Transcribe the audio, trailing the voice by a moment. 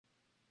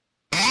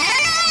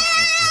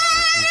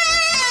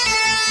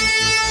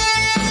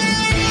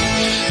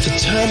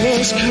time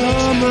has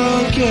come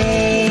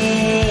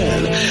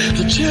again.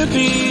 The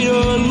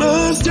champion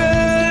must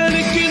stand.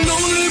 It can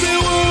only be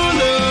one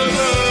of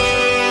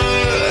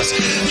us.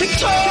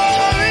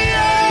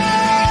 Victoria!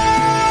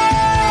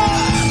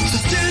 So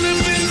stand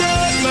up and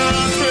fight, my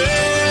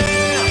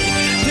friend.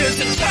 There's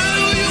a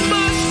title you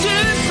must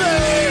defend.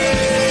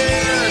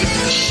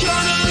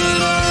 Shut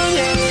along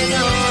and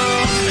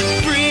on.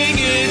 Bring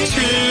it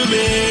to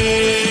me.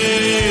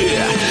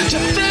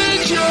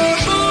 Defend your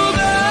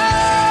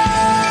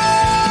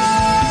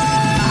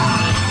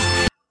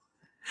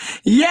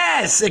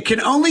Yes, it can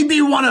only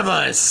be one of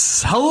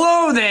us.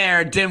 Hello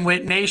there,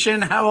 Dimwit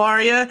Nation. How are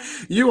you?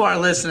 You are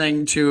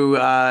listening to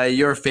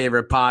your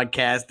favorite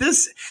podcast.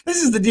 This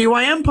is the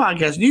DYM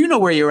podcast. You know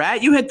where you're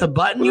at. You hit the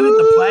button. You hit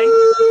the play.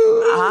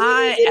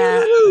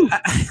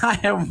 I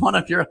am one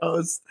of your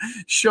hosts,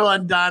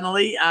 Sean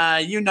Donnelly.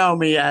 You know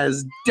me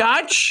as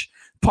Dutch.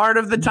 Part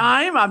of the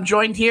time, I'm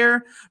joined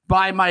here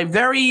by my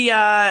very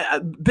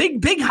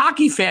big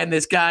hockey fan.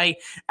 This guy,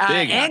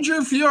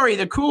 Andrew Fiore,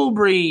 the Cool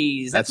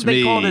Breeze. That's what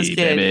they call this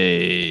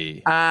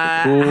kid.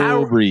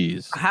 Cool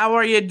Breeze. How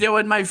are you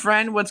doing, my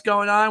friend? What's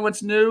going on?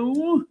 What's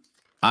new?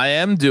 I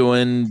am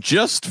doing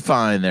just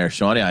fine there,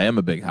 Shawnee. I am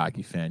a big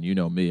hockey fan. You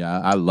know me.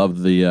 I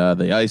love the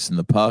ice and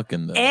the puck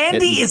and the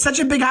Andy is such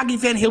a big hockey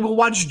fan. He will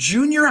watch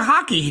junior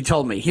hockey. He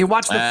told me he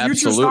watched the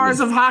future stars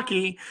of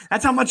hockey.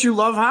 That's how much you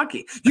love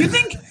hockey. Do you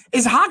think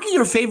is hockey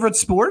your favorite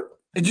sport?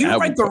 Did you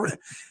write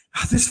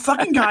this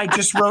fucking guy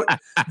just wrote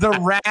the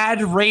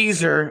Rad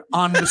Razor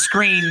on the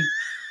screen.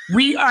 All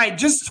right,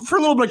 just for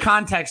a little bit of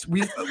context,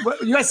 you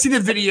guys see the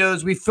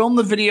videos. We film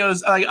the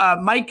videos.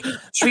 Mike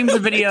streams the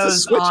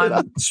videos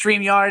on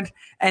StreamYard,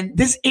 and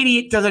this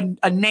idiot does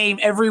a name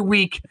every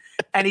week,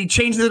 and he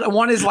changes it.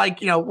 One is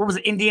like, what was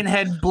it, Indian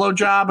Head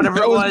Blowjob,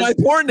 whatever it was. That was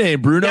my porn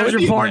name, Bruno. That was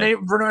your porn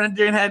name, Bruno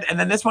Indian Head, and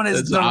then this one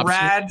is the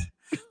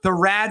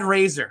Rad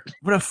Razor.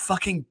 What a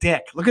fucking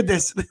dick! Look at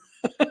this.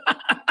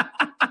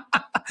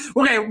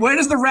 Okay, where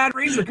does the Rad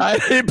Razor come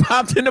from? It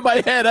popped into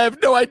my head. I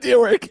have no idea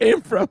where it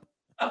came from.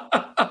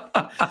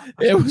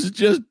 It was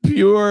just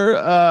pure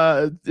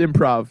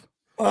improv.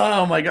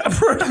 Oh my god!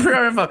 Pure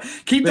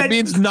improv. That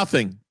means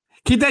nothing.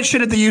 Keep that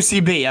shit at the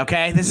UCB,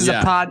 okay? This is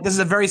a pod. This is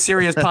a very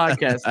serious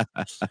podcast.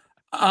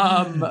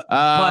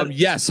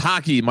 Yes,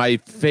 hockey, my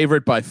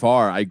favorite by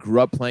far. I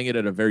grew up playing it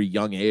at a very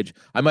young age.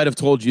 I might have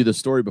told you the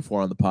story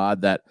before on the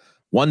pod that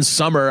one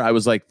summer I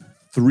was like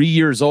 3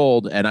 years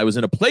old and I was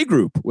in a play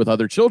group with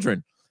other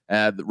children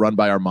run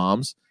by our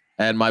moms.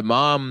 And my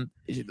mom,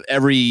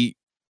 every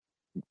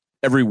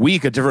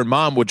week, a different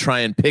mom would try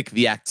and pick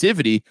the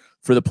activity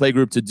for the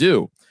playgroup to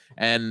do.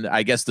 And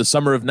I guess the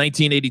summer of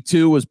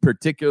 1982 was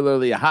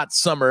particularly a hot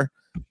summer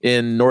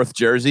in North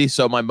Jersey.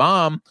 So my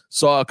mom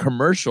saw a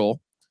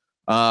commercial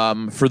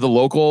for the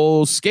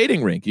local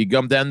skating rink. You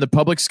come down the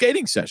public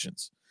skating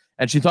sessions.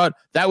 And she thought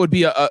that would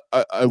be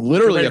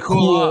literally a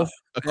cool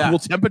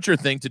temperature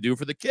thing to do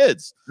for the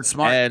kids. That's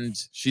smart. And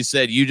she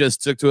said, you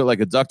just took to it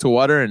like a duck to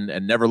water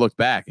and never looked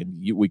back. And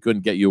we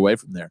couldn't get you away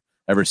from there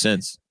ever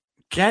since.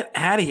 Get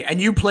out of here. And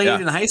you played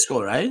in high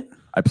school, right?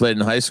 I played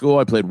in high school.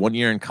 I played 1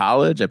 year in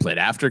college. I played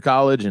after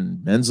college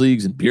in men's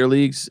leagues and beer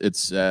leagues.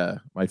 It's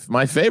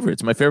my favorite.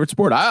 It's my favorite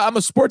sport. I'm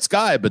a sports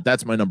guy, but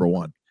that's my number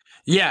one.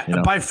 Yeah,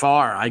 by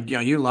far.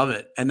 You love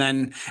it.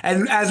 And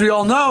as we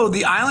all know,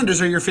 the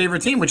Islanders are your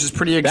favorite team, which is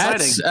pretty exciting.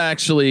 That's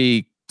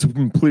actually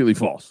completely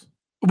false.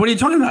 What are you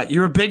talking about?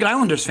 You're a big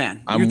Islanders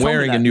fan. I'm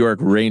wearing a New York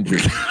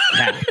Rangers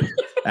hat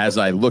as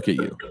I look at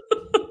you.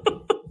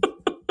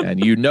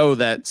 And you know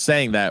that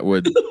saying that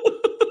would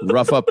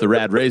rough up the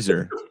Rad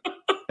Razor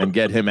and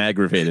get him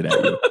aggravated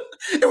at you.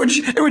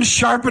 It would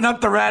sharpen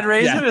up the Rad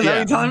Razor? Is that what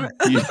you're telling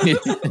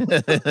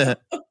me?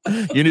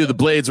 You knew the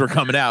blades were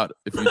coming out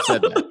if you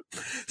said that.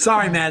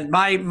 Sorry, man.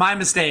 My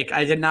mistake.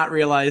 I did not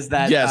realize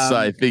that. Yes,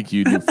 I think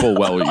you knew full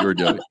well what you were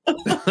doing.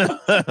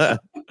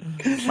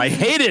 My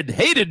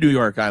hated New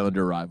York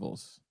Islander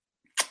rivals.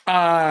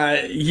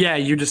 Yeah,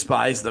 you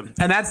despise them.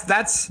 And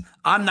that's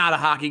I'm not a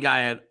hockey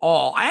guy at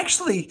all. I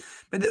actually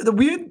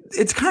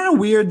it's kind of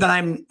weird that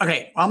I'm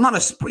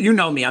not you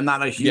know me, I'm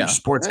not a huge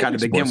sports guy to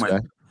begin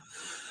with.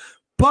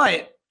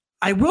 But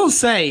I will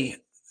say,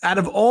 out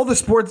of all the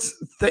sports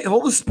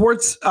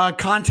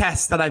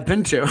contests that I've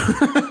been to,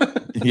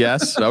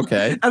 yes,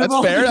 okay,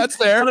 that's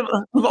fair. Out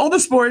of all the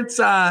sports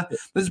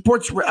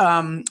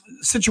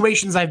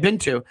situations I've been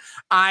to,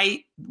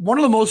 one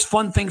of the most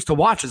fun things to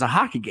watch is a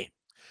hockey game.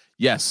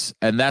 Yes,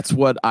 and that's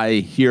what I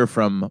hear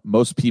from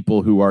most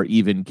people who are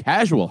even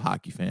casual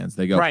hockey fans.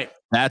 They go, right,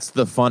 that's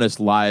the funnest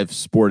live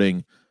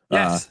sporting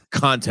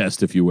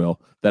contest, if you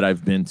will, that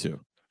I've been to.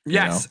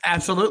 Yes,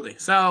 absolutely.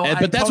 So,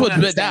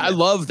 I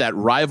love that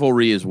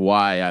rivalry is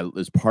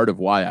part of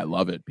why I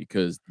love it,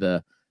 because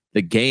the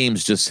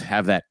games just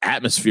have that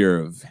atmosphere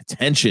of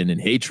tension and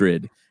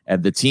hatred,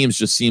 and the teams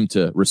just seem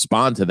to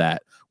respond to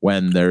that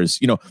when there's,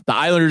 the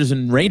Islanders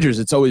and Rangers,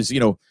 it's always,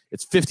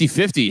 it's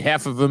 50-50.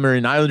 Half of them are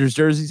in Islanders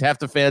jerseys, half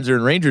the fans are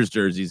in Rangers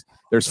jerseys.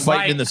 There's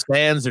fighting in the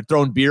stands, they're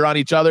throwing beer on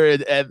each other,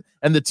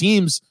 and the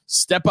teams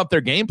step up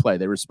their gameplay.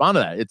 They respond to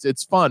that.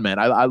 It's fun, man.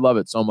 I love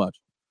it so much.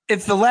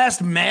 It's the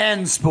last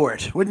man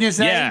sport, wouldn't you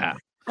say? Yeah.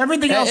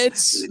 Everything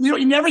else,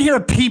 you never hear a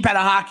peep out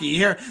of hockey. You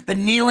hear the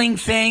kneeling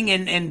thing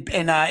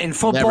in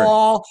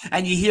football,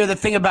 and you hear the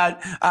thing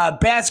about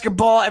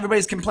basketball.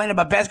 Everybody's complaining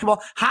about basketball.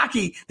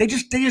 Hockey, they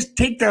just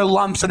take their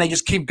lumps and they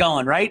just keep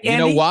going, right?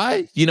 Andy?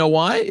 You know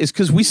why? It's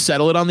because we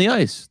settle it on the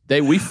ice.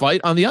 We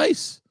fight on the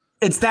ice.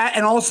 It's that,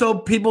 and also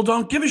people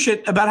don't give a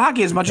shit about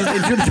hockey as much as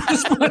they do the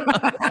sport.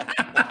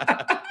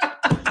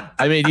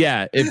 I mean,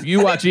 yeah, if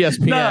you watch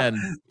ESPN,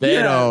 they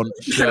don't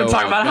show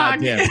talk about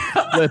hockey.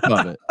 Flip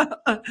of it.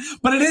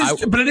 But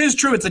it is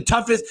true. It's the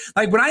toughest.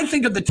 Like when I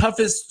think of the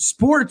toughest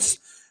sports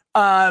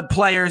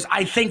players,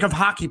 I think of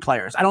hockey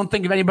players. I don't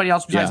think of anybody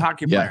else besides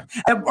hockey players.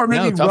 Or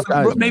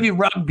maybe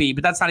rugby,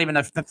 but that's not even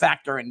a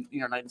factor in the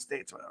United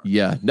States. Or whatever.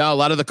 Yeah. No, a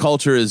lot of the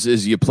culture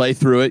is you play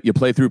through it, you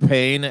play through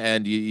pain,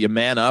 and you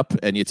man up,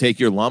 and you take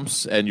your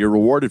lumps, and you're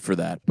rewarded for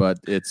that. But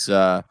it's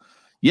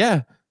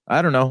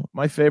I don't know.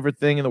 My favorite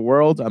thing in the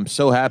world. I'm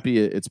so happy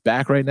it's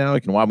back right now.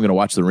 I'm going to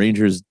watch the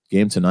Rangers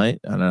game tonight,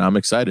 and I'm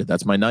excited.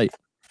 That's my night.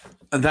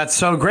 That's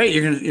so great.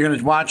 You're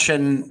gonna watch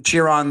and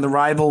cheer on the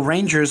rival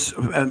Rangers,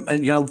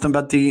 and you know them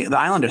about the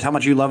Islanders. How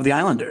much you love the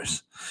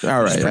Islanders.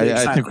 All right,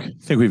 I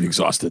think we've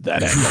exhausted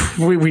that.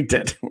 we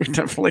did. We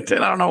definitely did.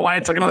 I don't know why I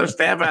took another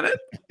stab at it.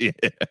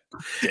 Yeah.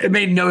 It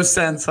made no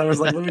sense. I was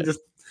like, let me just.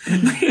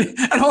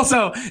 And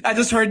also, I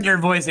just heard in your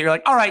voice that you're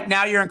like, all right,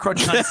 now you're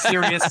encroaching on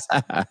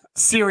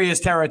serious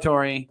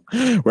territory.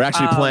 We're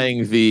actually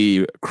playing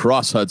the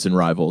Cross Hudson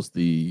rivals,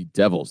 the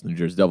Devils, New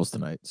Jersey Devils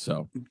tonight.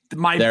 So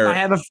I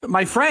have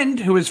my friend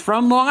who is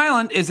from Long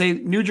Island is a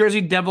New Jersey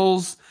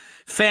Devils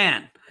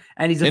fan,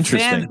 and he's a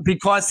fan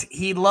because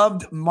he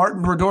loved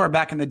Martin Brodeur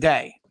back in the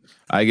day.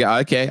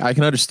 I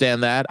can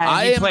understand that.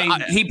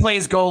 He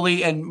plays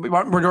goalie, and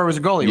Martin Brodeur was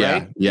a goalie,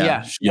 right?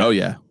 Yeah. Oh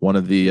yeah. One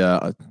of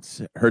the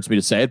hurts me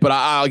to say it, but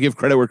I'll give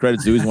credit where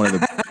credit's due.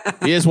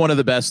 He is one of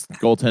the best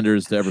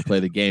goaltenders to ever play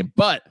the game.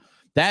 But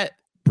that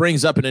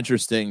brings up an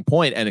interesting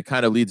point, and it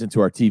kind of leads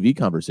into our TV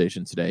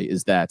conversation today.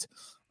 Is that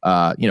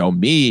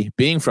me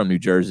being from New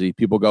Jersey,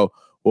 people go,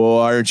 "Well,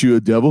 why aren't you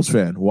a Devils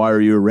fan? Why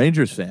are you a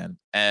Rangers fan?"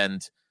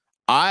 And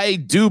I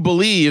do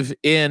believe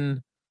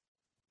in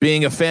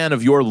being a fan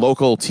of your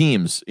local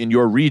teams in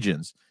your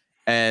regions.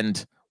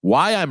 And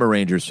why I'm a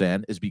Rangers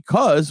fan is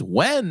because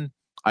when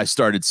I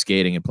started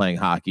skating and playing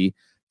hockey,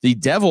 the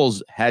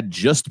Devils had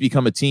just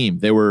become a team.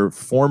 They were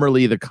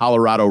formerly the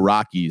Colorado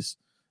Rockies.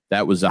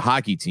 That was a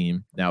hockey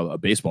team, now a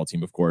baseball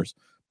team, of course.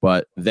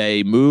 But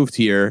they moved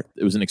here.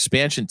 It was an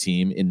expansion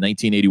team in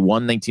 1981,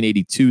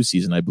 1982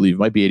 season, I believe. It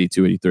might be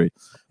 82, 83.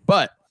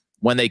 But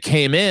when they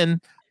came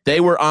in, they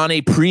were on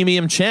a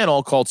premium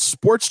channel called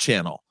Sports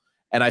Channel.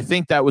 And I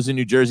think that was in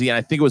New Jersey, and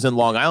I think it was in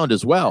Long Island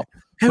as well.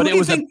 But it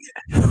was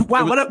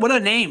what a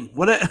name!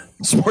 What a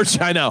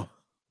Sports. I know.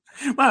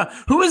 Wow,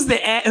 who was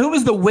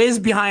the whiz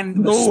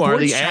behind the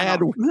Sports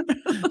Channel?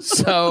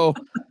 So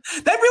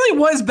that really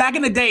was back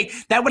in the day.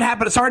 That would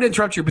happen. Sorry to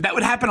interrupt you, but that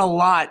would happen a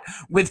lot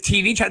with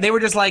TV channel. They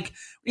were just like,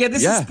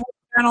 this is Sports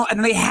Channel,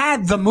 and they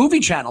had the movie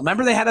channel.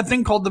 Remember, they had a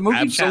thing called the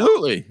movie channel.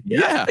 Absolutely,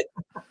 yeah.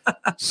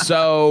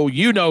 So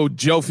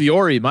Joe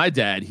Fiore, my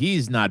dad,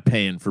 he's not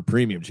paying for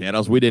premium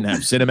channels. We didn't have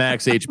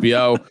Cinemax,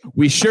 HBO.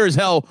 We sure as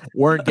hell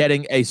weren't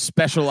getting a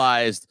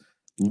specialized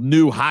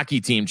new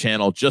hockey team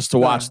channel just to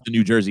watch the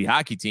New Jersey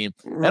hockey team.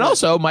 Right. And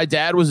also, my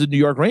dad was a New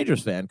York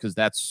Rangers fan because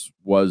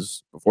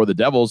was before the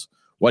Devils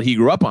what he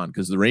grew up on.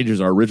 Because the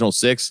Rangers are original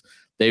six.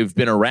 They've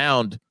been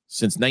around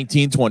since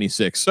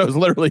 1926. So it's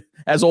literally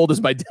as old as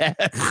my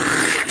dad.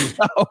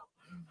 So,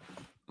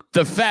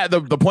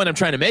 the point I'm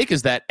trying to make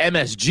is that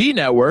MSG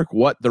Network,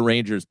 what the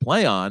Rangers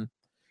play on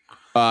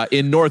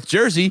in North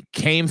Jersey,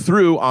 came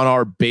through on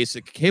our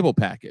basic cable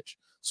package.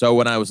 So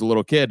when I was a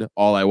little kid,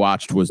 all I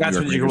watched was New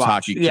York Rangers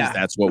hockey because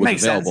that's what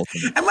was available to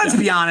me. And let's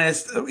be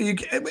honest,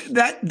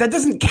 that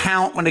doesn't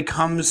count when it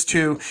comes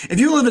to if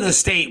you live in a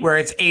state where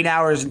it's 8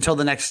 hours until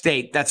the next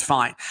state, that's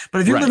fine.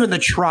 But if you live in the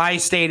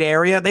tri-state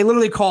area, they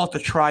literally call it the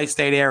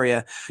tri-state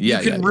area. You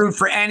can root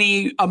for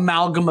any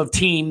amalgam of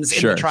teams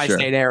in the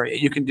tri-state area.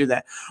 You can do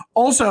that.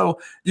 Also,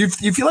 you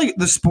feel like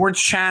the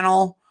Sports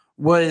Channel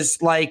was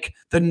like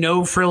the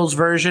no frills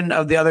version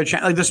of the other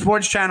channel. Like the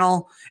Sports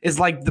Channel is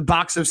like the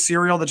box of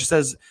cereal that just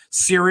says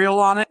cereal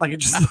on it. Like it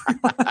just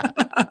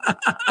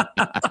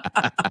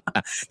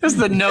just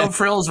the no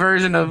frills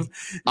version of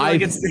I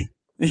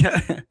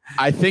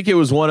think it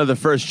was one of the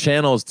first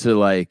channels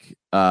to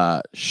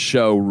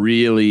show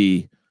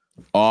really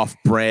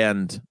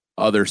off-brand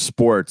other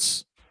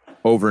sports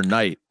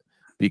overnight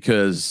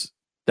because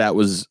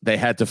they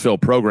had to fill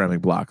programming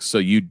blocks.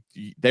 So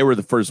they were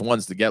the first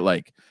ones to get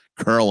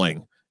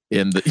curling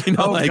in the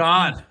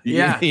God,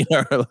 yeah,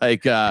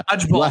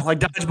 dodgeball,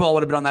 dodgeball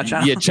would have been on that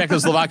channel. Yeah,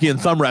 Czechoslovakian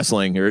thumb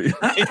wrestling, or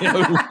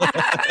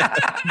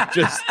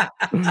just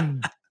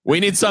We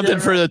need something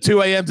for the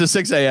 2 a.m. to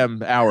 6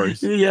 a.m.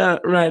 hours. Yeah,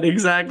 right.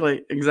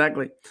 Exactly.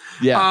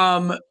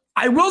 Yeah.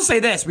 I will say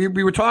this. We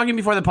were talking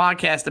before the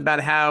podcast about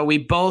how we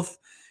both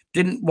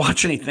didn't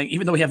watch anything,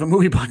 even though we have a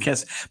movie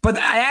podcast. But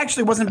I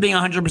actually wasn't being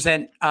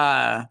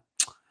 100%.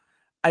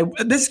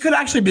 This could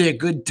actually be a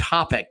good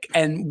topic,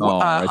 and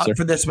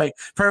for this way,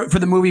 for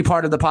the movie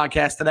part of the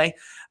podcast today.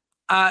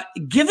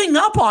 Giving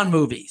up on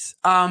movies.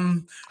 I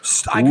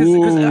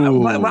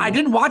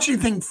didn't watch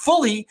anything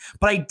fully,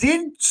 but I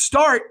did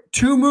start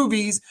 2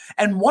 movies,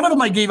 and one of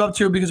them I gave up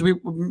to because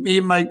me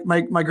and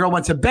my girl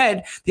went to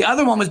bed. The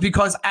other one was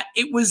because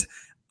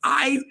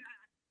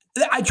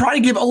I try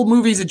to give old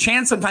movies a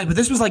chance sometimes, but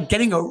this was like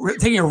taking a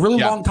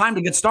really long time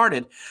to get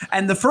started.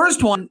 And the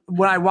first one,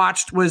 what I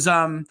watched was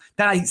that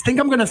I think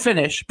I'm going to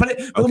finish. But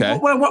what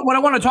I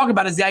want to talk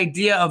about is the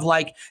idea of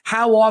like,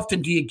 how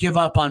often do you give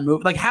up on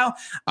movies? Like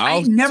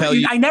I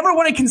never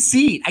want to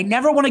concede.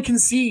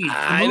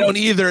 I don't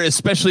either,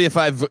 especially if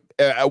I've.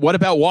 What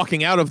about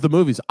walking out of the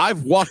movies?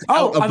 I've walked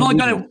out. I've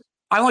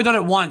only done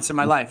it once in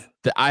my life.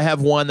 I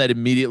have one that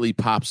immediately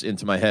pops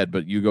into my head,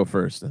 but you go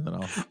first, and then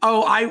I'll.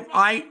 Oh,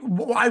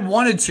 I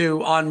wanted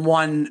to on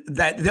one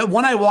the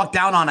one I walked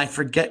out on. I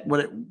forget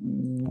what it.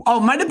 Oh,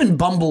 it might have been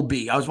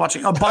Bumblebee. I was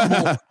watching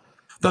Bumble,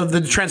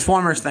 the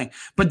Transformers thing.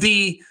 But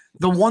the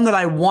one that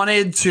I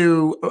wanted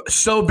to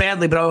so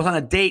badly, but I was on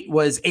a date,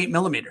 was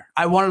 8mm.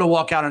 I wanted to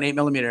walk out on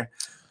 8mm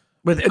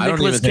with Nicolas Cage. I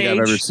don't even think I've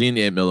ever seen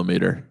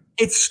 8mm.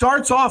 It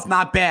starts off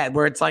not bad,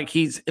 where it's like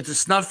it's a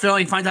snuff film.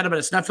 He finds out about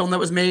a snuff film that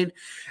was made,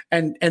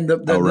 and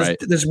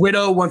this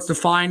widow wants to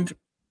find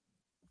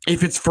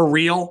if it's for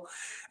real,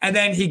 and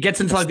then he gets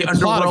into like the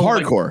underworld.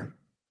 Plot of hardcore.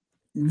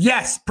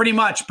 Yes, pretty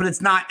much, but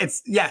it's not.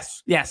 It's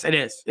yes, it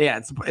is. Yeah,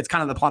 it's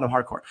kind of the plot of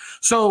hardcore.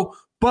 So,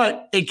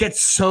 but it gets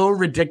so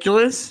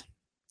ridiculous.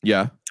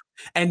 Yeah.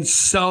 And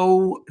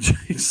so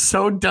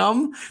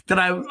dumb that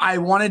I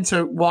wanted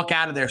to walk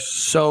out of there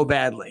so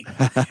badly,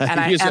 and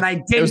I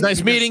did. It was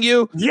nice meeting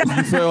you. Yeah,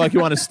 you feel like you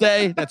want to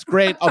stay. That's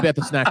great. I'll be at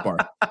the snack bar.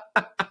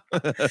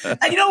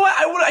 And you know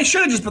what? I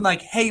should have just been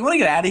like, "Hey, you want to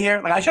get out of here?"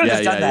 Like I should have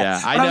just done that.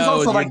 Yeah. But I was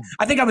also like,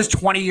 I think I was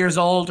 20 years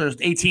old or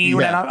 18,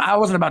 and I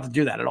wasn't about to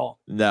do that at all.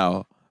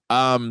 No,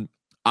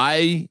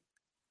 I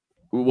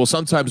will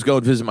sometimes go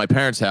and visit my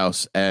parents'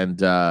 house,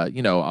 and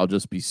I'll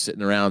just be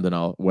sitting around,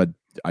 and when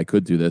I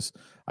could do this.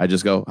 I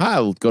just go,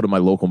 I'll go to my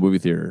local movie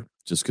theater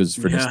just because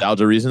for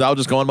nostalgia reasons. I'll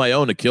just go on my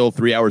own to kill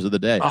 3 hours of the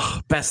day. Oh,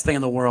 best thing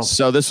in the world.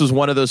 So this was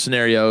one of those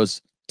scenarios.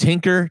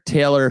 Tinker,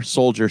 Tailor,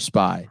 Soldier,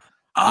 Spy.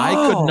 Oh. I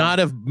could not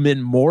have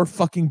been more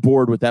fucking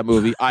bored with that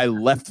movie. I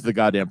left the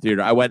goddamn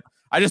theater. I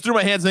just threw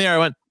my hands in the air. I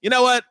went, you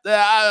know what?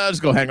 I'll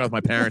just go hang out with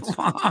my parents.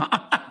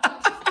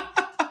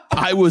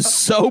 I was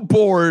so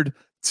bored.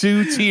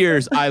 2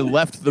 tears. I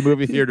left the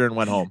movie theater and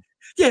went home.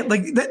 Yeah,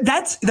 like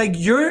that's like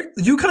you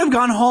could have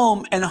gone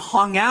home and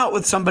hung out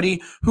with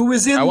somebody who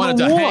was in. I wanted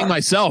to hang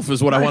myself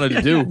is what I wanted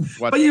to do.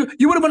 But you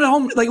would have been at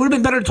home. Like it would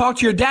have been better to talk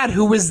to your dad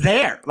who was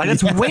there. Like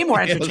that's way more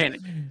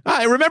entertaining.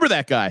 I remember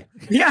that guy.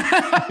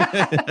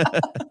 Yeah,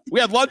 we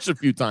had lunch a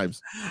few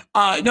times.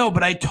 No,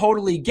 but I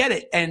totally get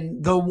it.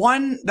 And the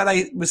one that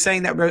I was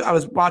saying that I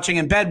was watching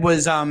in bed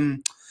was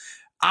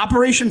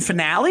Operation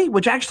Finale,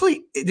 which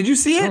actually, did you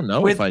see it? I don't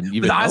know with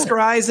Oscar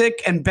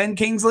Isaac and Ben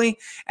Kingsley,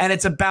 and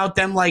it's about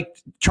them like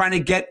trying to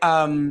get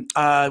one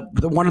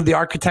of the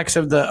architects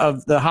of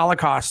the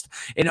Holocaust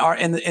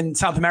in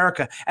South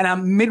America. And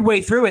I'm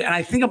midway through it, and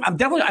I think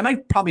I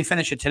might probably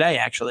finish it today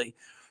actually.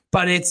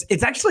 But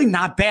it's actually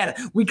not bad.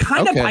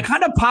 I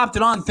kind of popped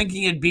it on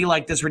thinking it'd be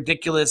like this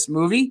ridiculous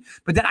movie,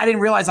 but then I didn't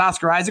realize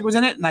Oscar Isaac was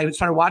in it, and I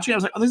started watching it. I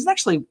was like, oh, this is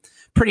actually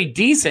pretty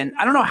decent.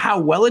 I don't know how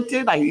well it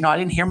did. I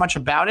didn't hear much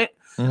about it.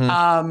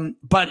 Mm-hmm.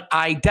 But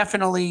I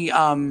definitely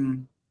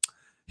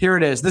here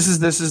it is. This is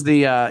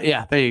the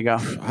there you go.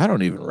 I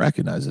don't even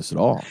recognize this at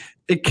all.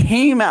 It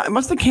came out. It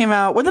must have came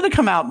out. When did it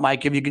come out,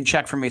 Mike? If you can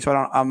check for me, so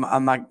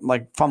I'm not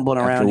like fumbling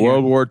around. After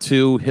World War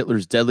II,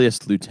 Hitler's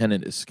deadliest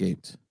lieutenant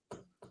escaped.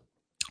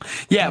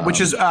 Yeah,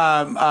 which is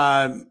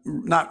not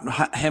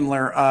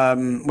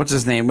Himmler. What's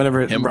his name?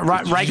 Whatever.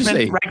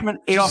 Reichman.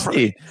 Adolf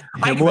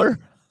Himmler.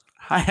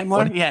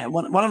 Himmler. Yeah,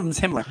 one of them is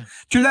Himmler.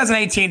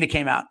 2018 it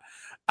came out.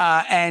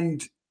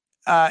 And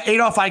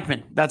Adolf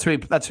Eichmann. That's who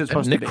it's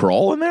supposed to be. Nick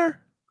Kroll in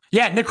there?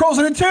 Yeah, Nick Kroll's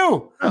in it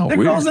too. Oh, Nick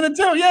Kroll's in it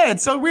too. Yeah,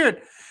 it's so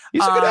weird.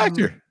 He's a good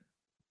actor.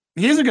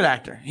 He is a good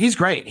actor. He's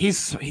great.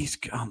 He's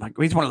one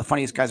of the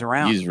funniest guys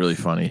around. He's really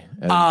funny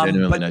and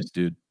genuinely nice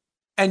dude.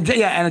 And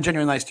a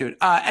genuinely nice dude.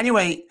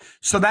 Anyway,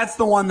 so that's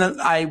the one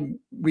that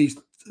we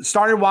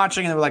started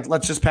watching, and they were like,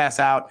 let's just pass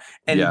out.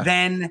 And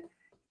then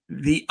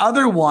the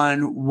other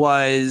one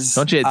was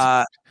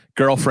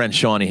Girlfriend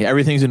Shawnee.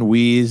 Everything's in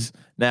wheeze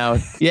now.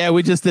 Yeah,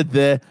 we just did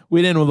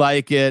we didn't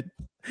like it.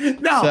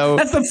 No, so,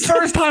 that's the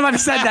first time I've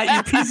said that,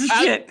 you piece of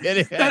shit.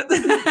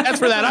 That's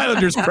for that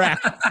Islanders crack.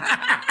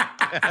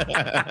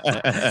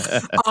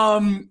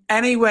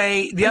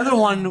 Anyway, the other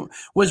one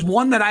was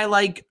one that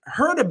I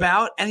heard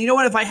about, and you know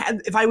what?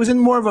 If I was in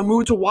more of a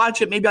mood to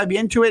watch it, maybe I'd be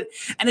into it.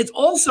 And it's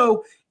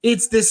also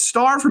It's this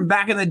star from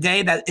back in the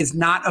day that is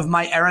not of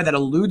my era that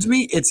eludes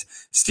me. It's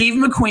Steve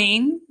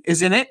McQueen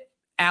is in it.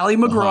 Ally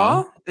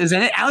McGraw is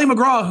in it. Ally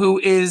McGraw, who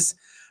is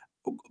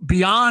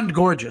beyond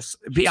gorgeous,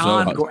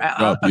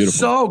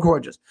 so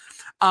gorgeous.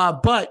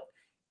 But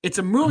it's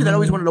a movie that I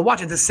always wanted to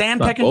watch. It's a Sam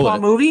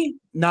Peckinpah movie.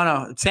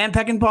 No, Sam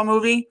Peckinpah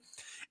movie.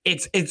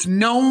 It's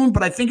known,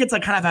 but I think it's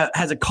like kind of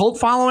has a cult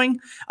following.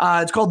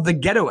 It's called The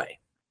Getaway.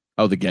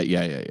 Oh,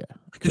 yeah.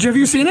 Have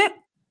you seen it?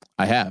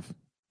 I have.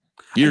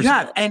 Years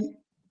ago.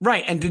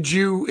 And did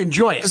you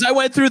enjoy it? Because I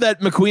went through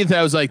that McQueen thing.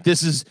 I was like,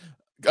 this is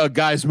a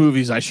guy's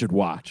movies I should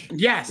watch.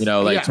 Yes.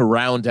 To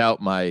round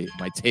out my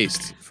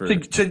taste for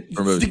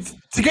movies.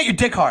 To get your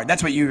dick hard.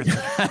 That's what you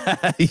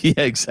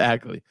Yeah,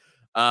 exactly.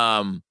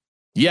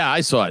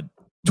 I saw it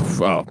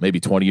maybe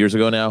 20 years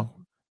ago now.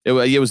 It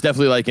was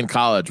definitely like in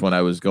college when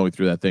I was going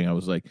through that thing. I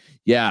was like,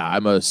 yeah,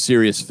 I'm a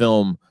serious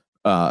film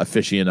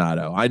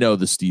aficionado. I know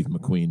the Steve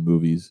McQueen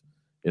movies.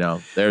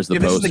 There's the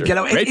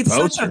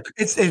poster.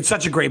 It's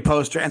such a great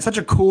poster and such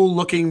a cool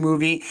looking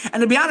movie. And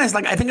to be honest,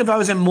 like I think if I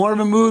was in more of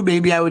a mood,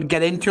 maybe I would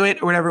get into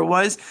it or whatever it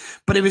was.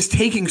 But it was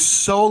taking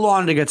so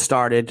long to get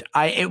started.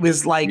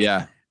 It's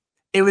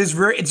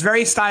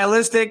very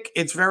stylistic.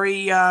 It's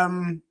very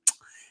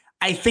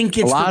I think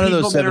it's for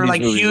people that are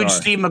like huge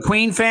Steve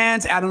McQueen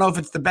fans. I don't know if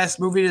it's the best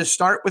movie to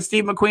start with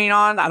Steve McQueen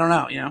on. I don't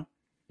know,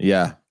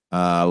 Yeah.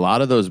 A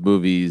lot of those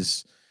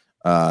movies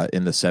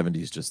in the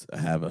 70s just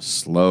have a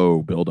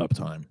slow build-up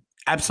time.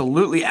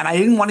 Absolutely. And I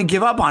didn't want to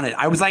give up on it.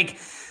 I was like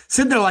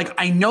sitting there like,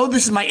 I know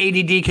this is my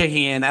ADD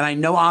kicking in and I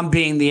know I'm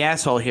being the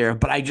asshole here,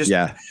 but I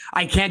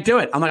can't do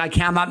it. I'm like,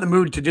 I'm not in the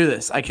mood to do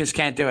this. I just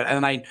can't do it. And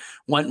then I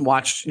went and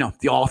watched,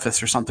 The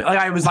Office or something. Like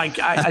I was like,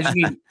 I just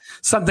need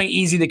something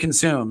easy to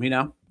consume,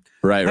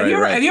 Right.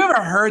 Have you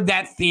ever heard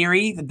that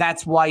theory?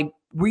 That's why.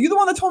 Were you the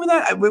one that told me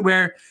that?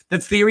 Where the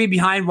theory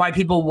behind why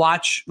people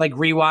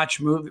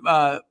rewatch movie?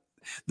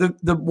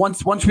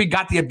 Once we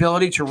got the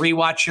ability to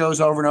rewatch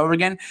shows over and over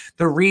again,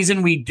 the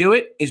reason we do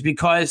it is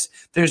because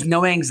there's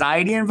no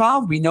anxiety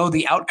involved. We know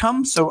the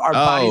outcome, so our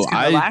bodies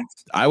can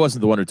relax. I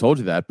wasn't the one who told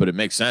you that, but it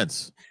makes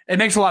sense. It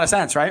makes a lot of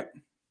sense, right?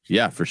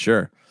 Yeah, for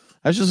sure.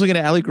 I was just looking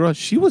at Ally McGraw.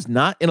 She was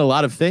not in a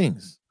lot of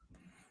things.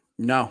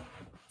 No.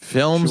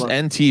 Films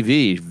and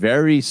TV,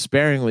 very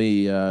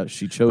sparingly.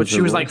 She chose, but she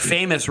was like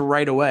famous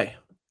right away.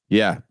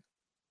 Yeah,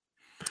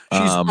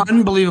 she's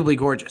unbelievably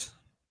gorgeous.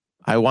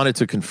 I wanted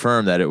to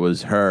confirm that it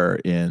was her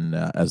in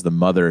as the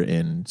mother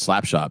in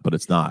Slapshot, but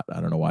it's not.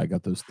 I don't know why I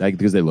got those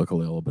because they look a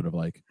little bit of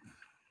like.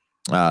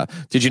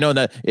 Did you know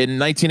that in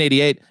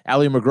 1988,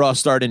 Ally McGraw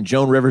starred in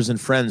Joan Rivers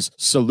and Friends'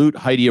 Salute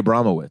Heidi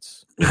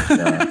Abramowitz?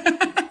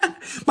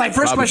 My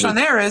first question on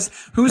there is,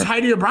 who's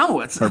Heidi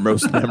Abramowitz? Her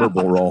most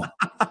memorable role.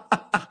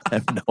 I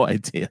have no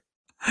idea.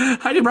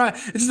 Heidi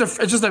Abramowitz.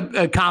 It's just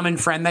a common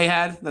friend they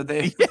had that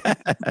they. Yeah.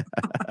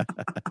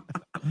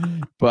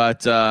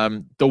 But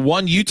the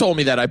one you told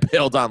me that I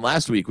bailed on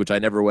last week, which I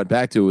never went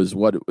back to, is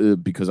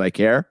Because I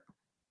Care.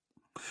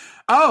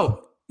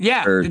 Oh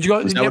yeah. Did you go?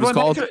 Is that what it's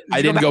called?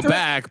 I didn't go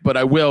back, but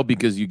I will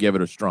because you gave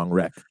it a strong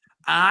rec.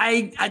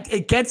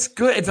 It gets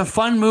good. It's a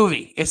fun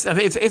movie. It's not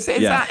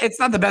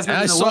the best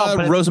movie in the world.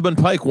 I saw Rosamund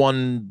Pike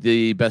won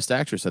the Best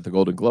Actress at the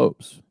Golden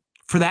Globes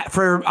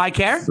for I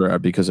Care.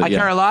 Because I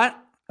Care a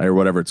lot, or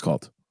whatever it's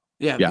called.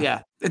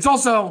 Yeah. It's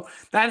also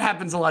that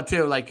happens a lot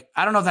too. Like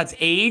I don't know if that's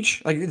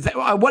age. Like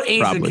what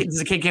age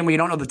does a kid game where you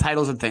don't know the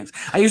titles of things?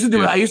 I used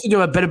to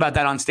do a bit about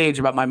that on stage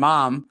about my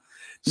mom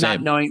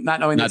not knowing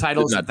the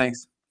titles of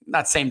things.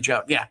 Not same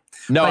joke. Yeah.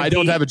 No, I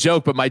don't have a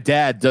joke, but my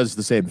dad does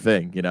the same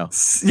thing,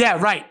 Yeah,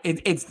 right.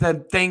 It's the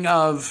thing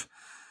of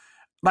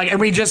like, and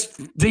you just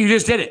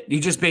did it.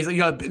 You just basically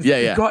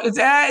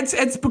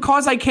it's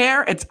Because I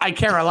Care. I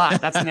Care a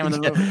Lot. That's the name of the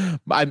movie.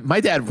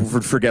 My dad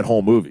would forget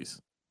whole movies.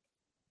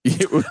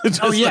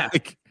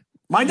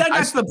 My dad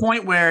got to the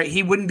point where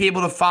he wouldn't be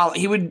able to follow.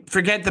 He would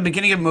forget the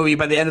beginning of the movie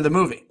by the end of the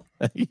movie.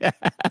 Yeah.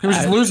 He was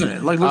just losing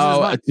it. Like losing his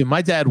mind. Dude,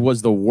 my dad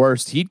was the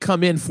worst. He'd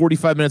come in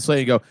 45 minutes later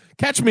and go,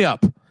 "Catch me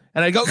up."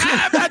 And I go,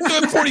 I'm not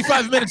doing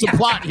 45 minutes of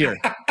plot here.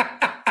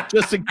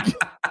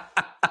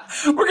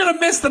 We're going to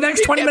miss the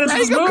next 20 minutes of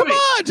this movie. Come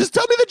on, just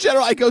tell me the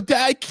general. I go,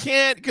 Dad, I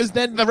can't, because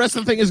then the rest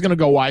of the thing is going to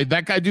go, why did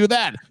that guy do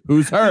that?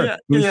 Who's her?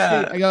 Who's she?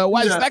 I go,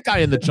 why is that guy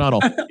in the tunnel?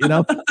 Dude,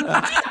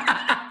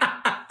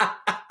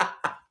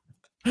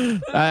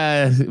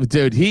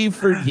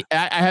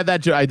 I had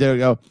that joke. I did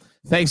go,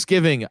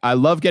 Thanksgiving. I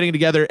love getting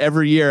together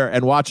every year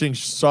and watching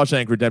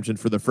Shawshank Redemption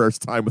for the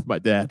first time with my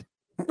dad.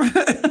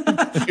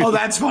 Oh,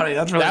 that's funny.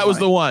 That's really that was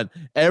the one.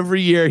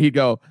 Every year he'd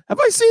go, have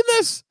I seen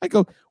this? I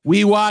go,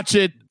 we watch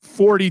it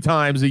 40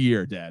 times a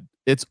year, Dad.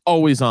 It's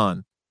always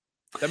on.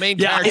 The main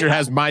character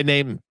has my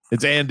name.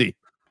 It's Andy.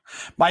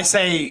 In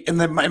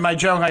my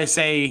joke, I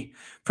say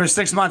for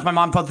 6 months, my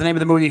mom thought the name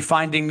of the movie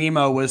Finding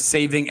Nemo was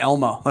Saving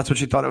Elmo. That's what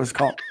she thought it was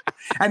called.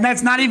 And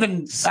that's not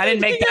even, I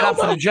didn't make that up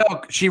for the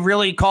joke. She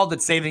really called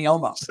it Saving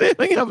Elmo.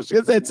 Saving Elmo. It's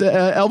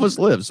Elvis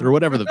Lives or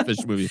whatever the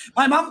fish movie.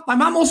 My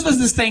mom also does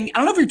this thing. I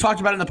don't know if we've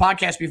talked about it in the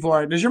podcast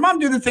before. Does your mom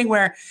do the thing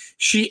where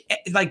she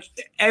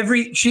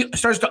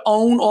starts to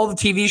own all the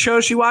TV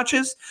shows she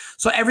watches?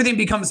 So everything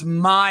becomes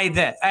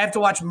I have to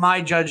watch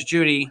My Judge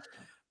Judy.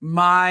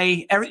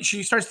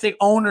 She starts to take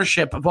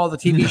ownership of all the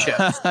TV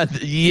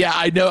shows. Yeah,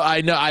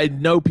 I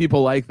know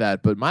people like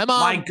that, but my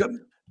mom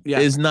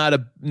is not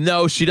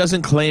she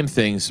doesn't claim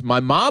things.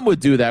 My mom would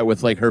do that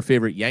with like her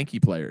favorite Yankee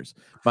players.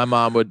 My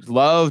mom would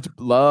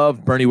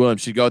love Bernie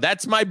Williams. She'd go,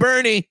 "That's my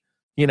Bernie."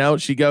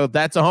 She'd go,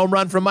 "That's a home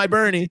run from my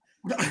Bernie."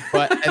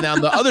 And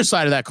on the other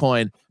side of that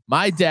coin,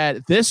 my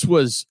dad, this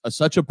was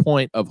such a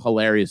point of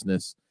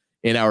hilariousness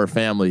in our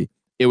family.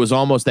 It was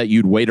almost that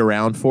you'd wait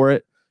around for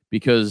it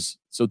because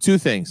two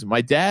things.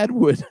 My dad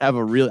would have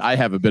I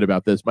have a bit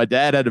about this. My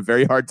dad had a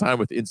very hard time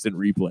with instant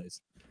replays.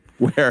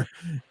 Where,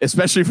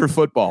 especially for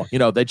football,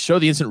 they'd show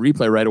the instant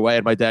replay right away,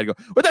 and my dad would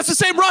go, "But that's the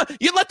same run.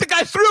 You let the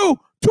guy through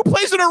 2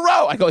 plays in a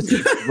row." I go,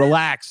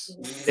 "Relax.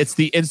 It's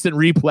the instant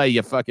replay,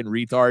 you fucking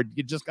retard.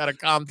 You just got to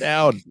calm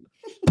down."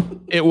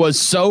 It was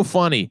so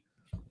funny.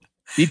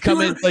 He'd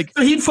come in like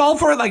he'd fall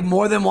for it like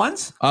more than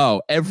once.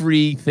 Oh,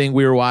 everything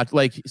we were watching,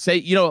 like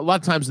say, a lot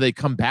of times they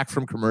come back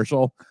from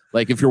commercial.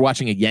 Like if you're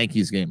watching a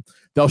Yankees game,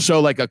 they'll show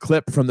like a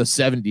clip from the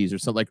 70s or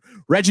something, like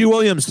Reggie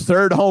Williams'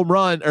 third home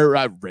run, or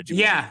Reggie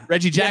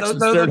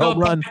Jackson's third home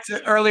run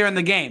earlier in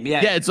the game.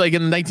 Yeah, it's like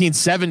in the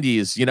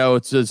 1970s.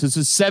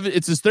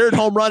 It's his third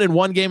home run in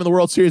one game in the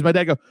World Series. My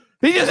dad go,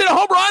 "He just hit a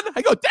home run."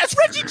 I go, "That's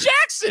Reggie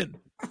Jackson.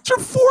 It's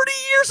from 40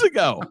 years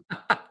ago.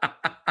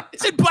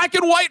 It's in black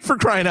and white, for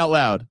crying out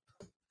loud."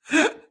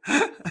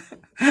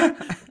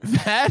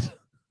 That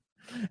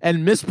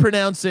and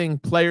mispronouncing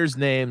players'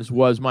 names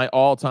was my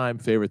all-time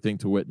favorite thing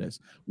to witness.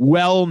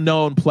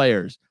 Well-known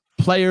players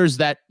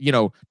that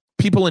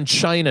people in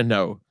China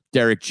know.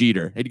 Derek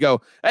Jeter. He'd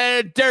go,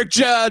 "Hey, Derek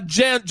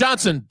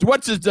Johnson.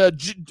 What's his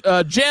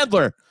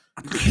Chandler?"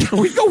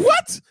 We go,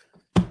 "What?"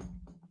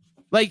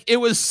 Like it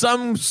was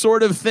some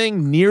sort of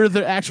thing near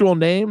the actual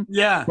name.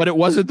 Yeah, but it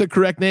wasn't the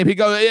correct name. He'd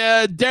go,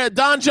 "Yeah,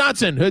 Don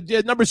Johnson,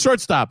 number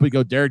shortstop." We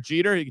go, "Derek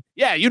Jeter."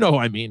 Yeah, you know who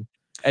I mean.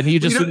 And he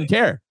just didn't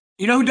care.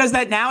 You know who does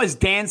that now is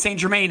Dan St.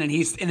 Germain, and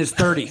he's in his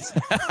 30s.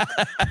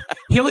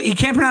 He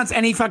can't pronounce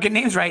any fucking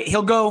names right.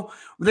 He'll go,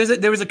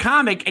 there was a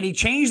comic, and he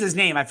changed his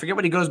name. I forget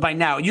what he goes by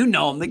now. You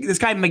know him. This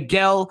guy,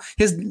 Miguel,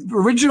 his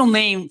original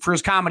name for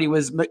his comedy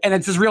was, and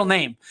it's his real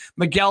name,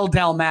 Miguel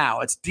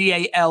Dalmau. It's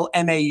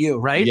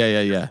Dalmau, right?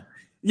 Yeah.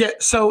 Yeah,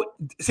 so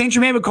St.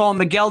 Germain would call him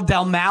Miguel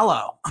Del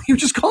Malo. He would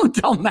just call him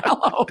Del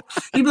Malo.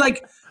 He'd be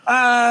like,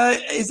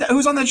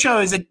 who's on that show?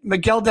 Is it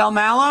Miguel Del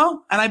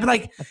Malo? And I'd be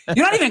like,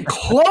 "You're not even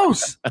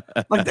close."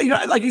 Like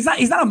he's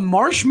not a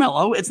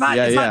marshmallow. It's not.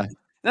 Not.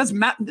 That's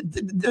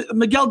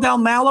Miguel Del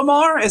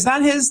Malamar. Is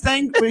that his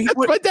thing? That's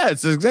my dad.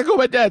 It's exactly what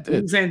my dad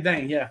did. Same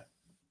thing. Yeah.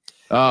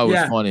 Oh, it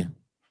was funny.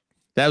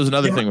 That was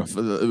another thing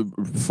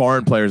with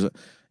foreign players.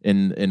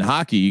 In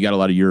hockey, you got a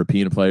lot of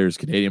European players,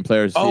 Canadian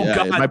players. Oh,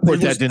 God. My poor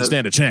dad didn't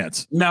stand a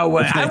chance. No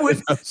way. I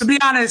would. To be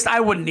honest,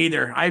 I wouldn't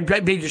either.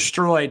 I'd be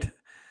destroyed.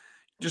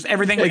 Just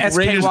everything with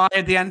SKY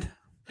at the end.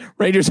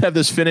 Rangers have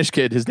this Finnish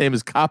kid. His name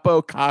is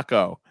Capo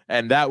Kakko.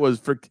 And that was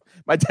for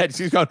my dad.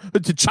 He's going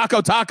to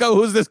Choco Taco.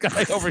 Who's this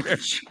guy over here?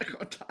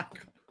 Choco Taco.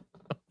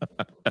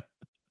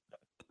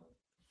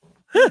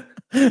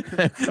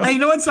 Hey, you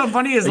know what's so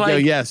funny is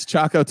yes,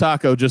 Choco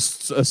Taco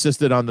just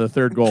assisted on the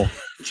third goal.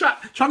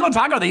 Choco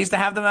Taco, they used to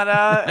have them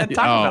at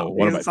Taco Bell.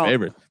 One of my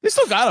favorites. They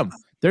still got them.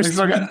 You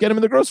can get them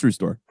in the grocery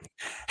store.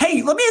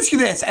 Hey, let me ask you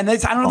this, and I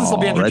don't know if this will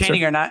be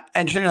entertaining or not.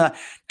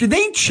 Did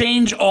they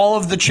change all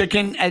of the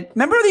chicken?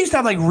 Remember they used to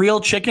have like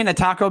real chicken at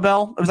Taco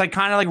Bell? It was like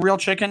kind of like real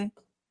chicken.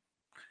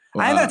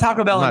 I haven't had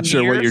Taco Bell. I'm not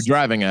sure what you're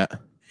driving at.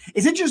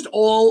 Is it just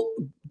all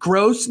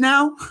gross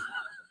now?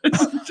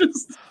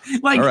 Just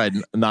like, all right,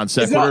 non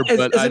sequitur,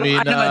 but I mean,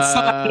 it's so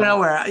out of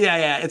nowhere.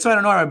 Yeah, it's out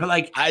of nowhere. But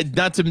like,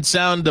 not to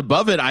sound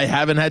above it, I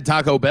haven't had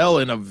Taco Bell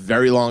in a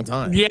very long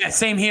time. Yeah,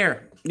 same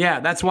here. Yeah,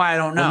 that's why I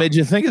don't know. What made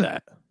you think of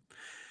that?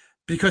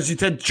 Because you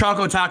said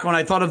Choco Taco, and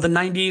I thought of the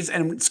 90s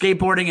and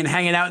skateboarding and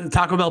hanging out in the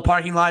Taco Bell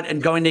parking lot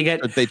and going to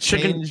get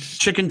chicken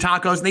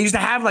tacos. And they used to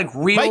have like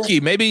real. Mikey,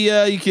 maybe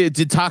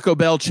did Taco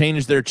Bell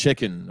change their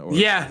chicken? Or,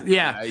 yeah.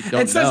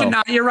 It's such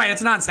a you're right.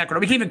 It's non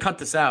sequitur. We can even cut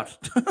this out.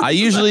 I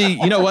usually,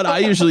 you know what? I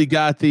usually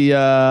got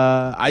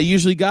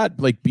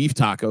like beef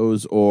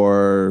tacos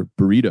or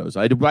burritos.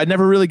 I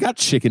never really got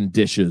chicken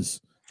dishes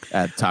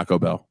at Taco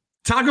Bell.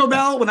 Taco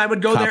Bell, when I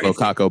would go there.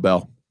 Taco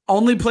Bell.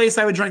 Only place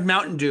I would drink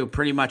Mountain Dew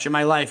pretty much in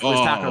my life was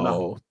Taco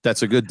Bell.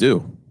 That's a good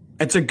dew.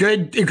 It's a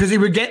good, because you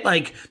would get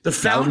like the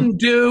Fountain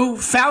Dew,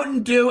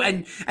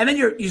 and then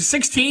you're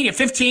 16, you're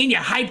 15, you're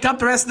hyped up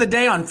the rest of the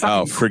day on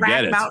fucking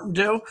crap Mountain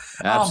Dew.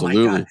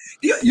 Absolutely. Oh my God.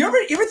 You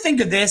ever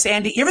think of this,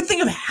 Andy? You ever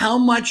think of how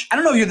much, I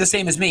don't know if you're the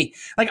same as me.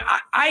 Like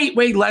I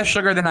weigh less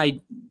sugar than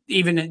I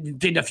even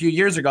did a few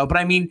years ago. But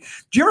I mean,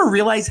 do you ever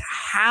realize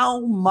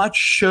how much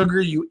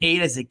sugar you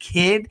ate as a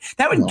kid?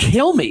 That would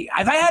kill me.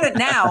 If I had it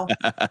now,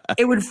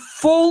 it would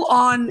full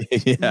on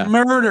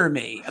murder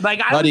me.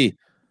 Like, buddy,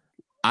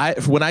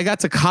 when I got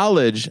to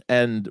college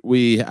and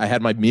I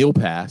had my meal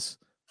pass,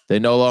 they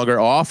no longer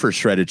offer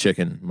shredded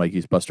chicken.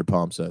 Mikey's Buster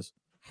Palm says.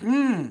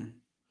 All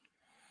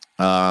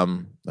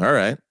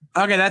right.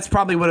 Okay, that's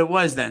probably what it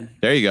was then.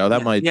 There you go.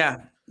 That might. Yeah.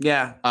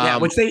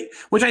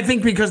 Which I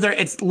think because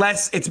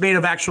it's made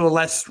of actual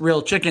less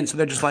real chicken, so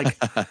they're just like,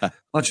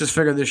 let's just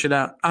figure this shit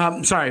out.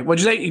 Sorry,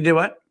 what'd you say? You did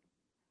what?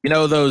 You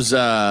know those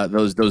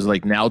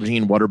like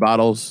Nalgene water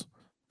bottles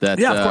that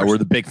were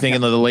the big thing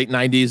in the late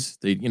 90s.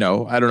 They,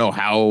 I don't know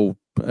how,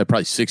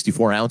 probably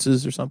 64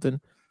 ounces or something.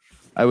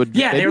 They were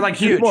like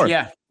huge. More.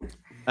 Yeah.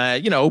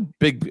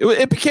 Big.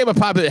 It became a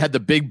pop. It had the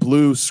big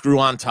blue screw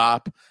on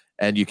top,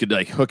 and you could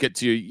like hook it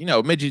to,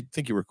 it made you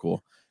think you were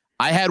cool.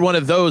 I had one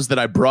of those that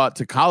I brought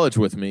to college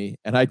with me,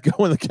 and I'd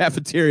go in the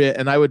cafeteria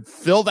and I would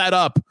fill that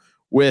up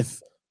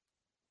with,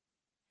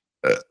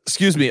 a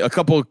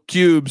couple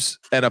cubes,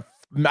 and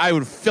I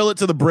would fill it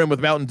to the brim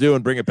with Mountain Dew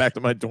and bring it back to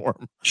my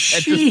dorm.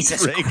 Jesus, and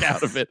just drink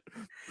out of it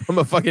from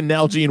a fucking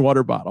Nalgene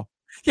water bottle.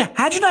 Yeah,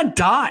 how'd you not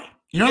die?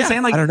 You know what I'm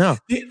saying? Like, I don't know.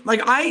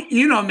 Like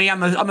me,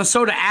 I'm a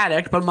soda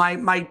addict, but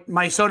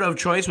my soda of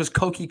choice was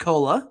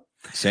Coca-Cola.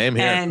 Same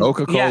here,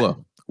 Coca-Cola.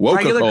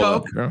 Regular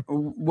Coke,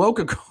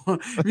 Coca-Cola,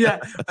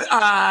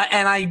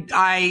 and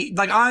I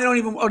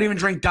don't even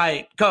drink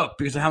Diet Coke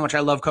because of how much I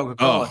love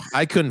Coca-Cola. Oh,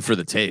 I couldn't for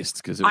the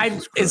taste because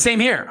same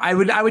here. I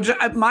would.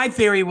 My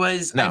theory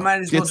was I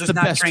might as well just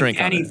not drink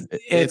anything.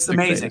 It's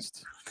amazing.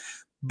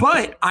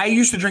 But I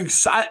used to drink.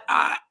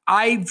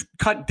 I've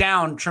cut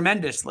down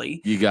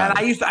tremendously.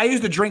 I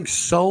used to drink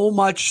so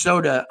much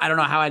soda. I don't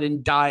know how I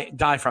didn't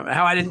die from it.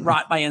 How I didn't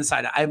rot my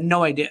inside. I have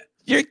no idea.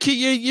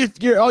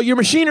 Your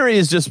machinery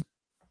is just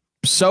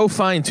so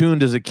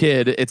fine-tuned as a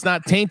kid. It's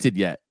not tainted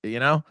yet,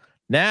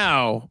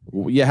 now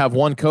you have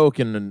one Coke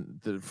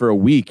and for a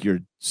week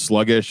you're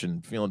sluggish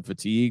and feeling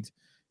fatigued.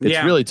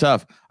 It's really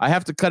tough. I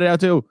have to cut it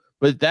out too,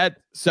 but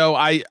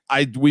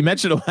we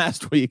mentioned it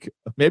last week.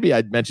 Maybe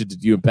I mentioned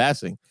it to you in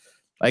passing.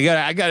 I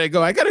gotta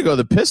go to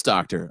the piss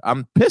doctor.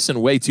 I'm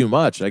pissing way too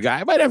much.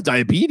 I might have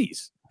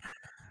diabetes.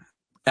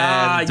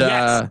 And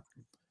yes.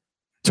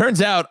 Turns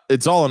out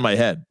it's all in my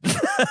head.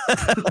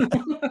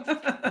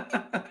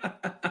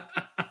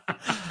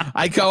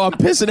 I'm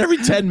pissing every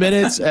 10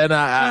 minutes, and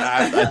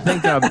I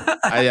think I'm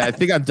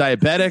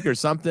diabetic or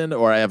something,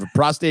 or I have a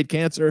prostate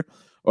cancer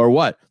or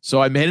what.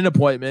 So I made an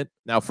appointment.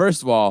 Now,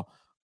 first of all,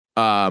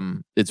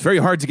 it's very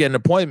hard to get an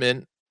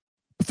appointment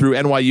through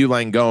NYU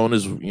Langone,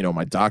 is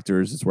my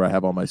doctor's. It's where I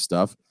have all my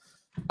stuff.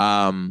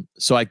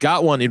 So I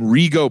got one in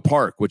Rego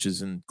Park, which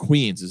is in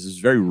Queens. This is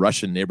a very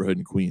Russian neighborhood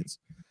in Queens,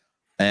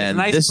 and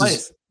nice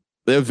place.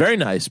 They're very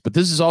nice. But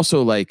this is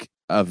also like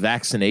a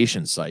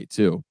vaccination site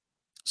too.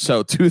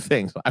 So two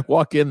things. I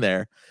walk in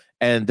there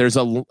and there's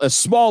a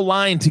small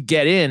line to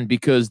get in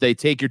because they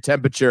take your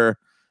temperature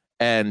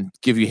and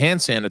give you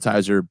hand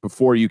sanitizer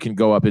before you can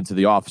go up into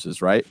the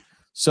offices, right?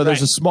 So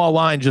there's a small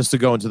line just to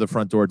go into the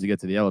front door to get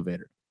to the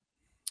elevator.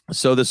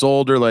 So this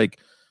older, like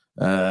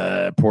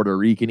Puerto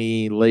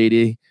Rican-y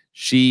lady,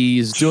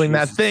 she's doing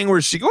that thing where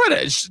it's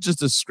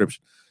just a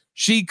description.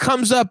 She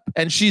comes up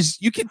and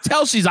you can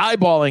tell she's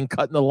eyeballing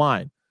cutting the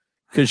line.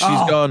 Because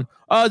she's going,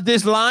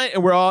 this line,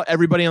 and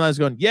everybody in line is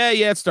going, yeah,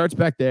 it starts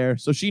back there.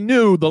 So she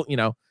knew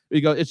you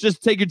go, it's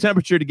just take your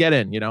temperature to get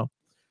in,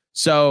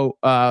 So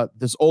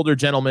this older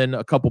gentleman,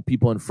 a couple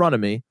people in front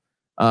of me,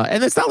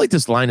 and it's not like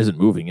this line isn't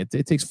moving. It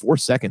takes 4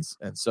 seconds,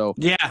 and so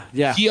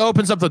he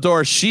opens up the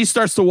door. She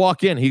starts to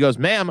walk in. He goes,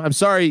 "Ma'am, I'm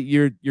sorry,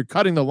 you're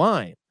cutting the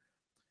line,"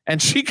 and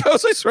she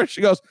goes, I swear,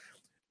 she goes,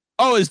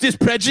 "Oh, is this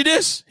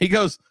prejudice?" He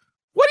goes,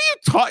 "What are you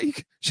talking?"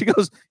 She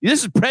goes,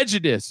 "This is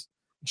prejudice."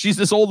 She's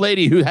this old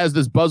lady who has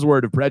this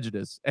buzzword of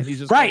prejudice. And he's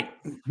just right.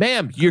 Going,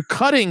 "Ma'am, you're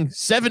cutting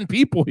 7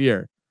 people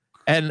here."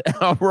 And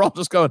we're all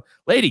just going,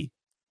 "Lady,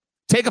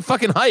 take a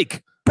fucking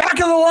hike. Back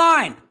of the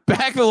line.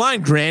 Back of the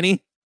line,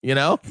 granny."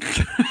 So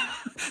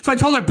I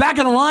told her, "Back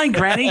of the line,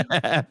 granny."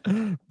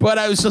 But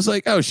I was just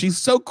like, oh, she's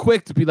so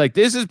quick to be like,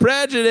 "This is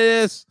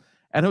prejudice."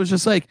 And it was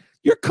just like,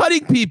 you're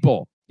cutting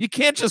people. You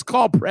can't just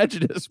call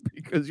prejudice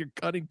because you're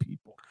cutting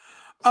people.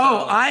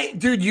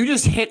 Dude, you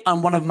just hit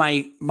on one of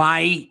my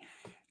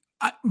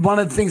one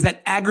of the things that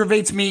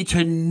aggravates me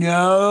to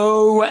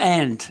no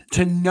end.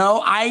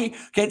 I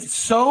get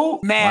so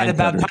mad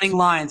about cutting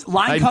lines.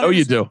 I know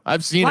you do.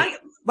 I've seen it.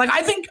 Like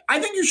I think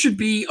you should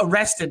be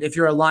arrested if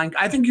you're a line.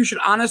 I think you should,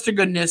 honest to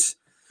goodness.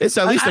 It's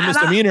at least a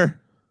misdemeanor.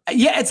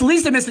 Yeah, it's at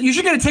least a misdemeanor. You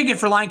should get a ticket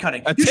for line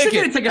cutting. You should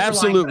get a ticket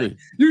absolutely. For line cutting.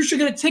 You should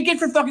get a ticket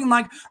for fucking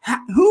line.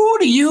 Who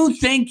do you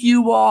think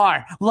you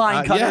are,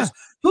 line cutters? Yeah.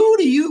 Who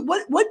do you?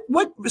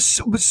 What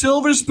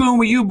silver spoon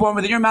were you born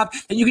with in your mouth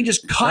that you can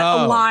just cut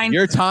a line?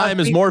 Your time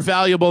is more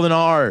valuable than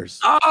ours.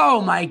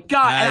 Oh my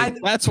god!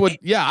 That's what.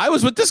 Yeah, I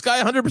was with this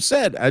guy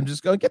 100%. I'm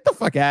just going, get the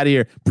fuck out of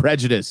here.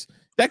 Prejudice.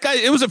 That guy.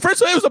 It was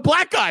a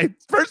black guy.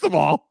 First of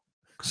all,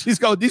 She's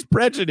going, these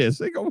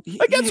prejudice. I go,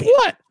 against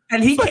what?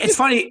 And it's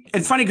funny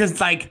because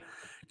like,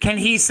 can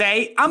he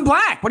say, I'm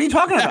black? What are you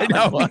talking about?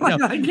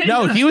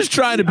 No, he was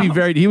trying to be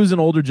he was an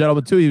older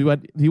gentleman too.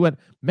 He went,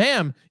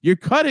 ma'am, you're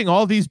cutting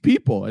all these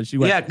people. And she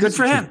went, yeah, good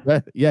for him.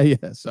 Yeah.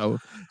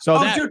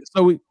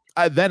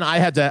 Then I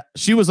had to,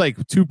 she was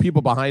like 2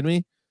 people behind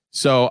me.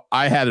 So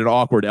I had an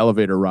awkward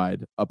elevator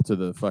ride up to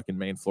the fucking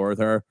main floor with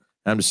her.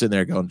 And I'm just sitting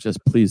there going,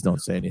 just please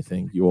don't say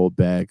anything, you old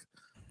bag.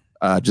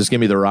 Just give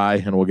me the rye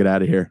and we'll get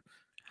out of here.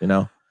 And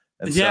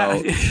yeah,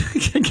 so,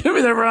 give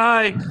me the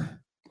rye.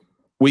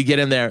 We get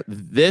in there.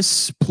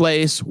 This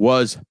place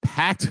was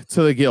packed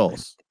to the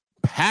gills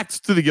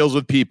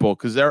with people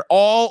because they're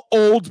all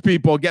old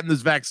people getting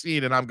this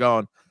vaccine. And I'm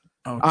going,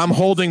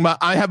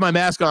 I have my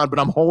mask on, but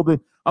I'm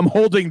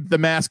holding the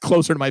mask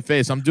closer to my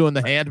face. I'm doing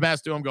the hand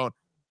mask too. I'm going,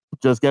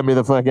 just get me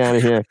the fuck out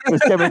of here.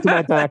 Just get me to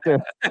my doctor.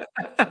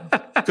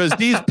 Because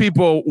these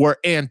people were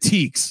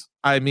antiques.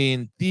 I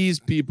mean, these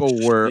people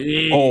were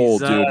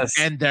old, dude.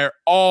 And they're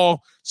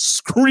all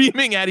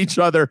screaming at each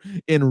other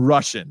in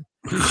Russian.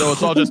 So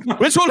it's all just,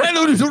 it's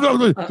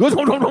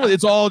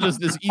all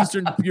just this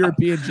Eastern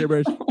European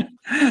gibberish.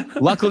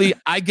 Luckily,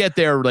 I get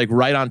there like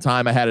right on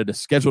time. I had a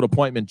scheduled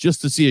appointment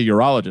just to see a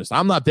urologist.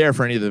 I'm not there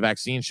for any of the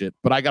vaccine shit,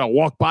 but I got to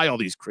walk by all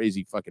these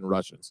crazy fucking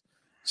Russians.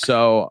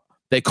 So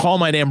they call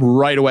my name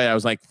right away. I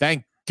was like,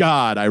 thank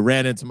God. I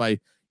ran into my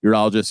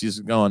urologist. He's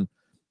going,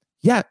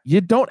 yeah,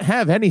 you don't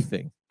have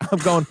anything. I'm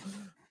going,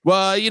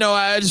 well,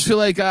 I just feel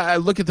like I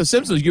look at the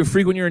Simpsons. You have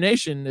frequent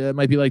urination. It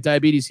might be like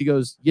diabetes. He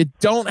goes, you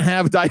don't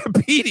have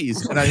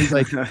diabetes. And he's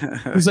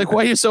like,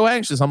 why are you so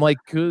anxious? I'm like,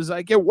 because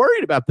I get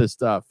worried about this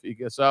stuff. He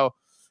goes, so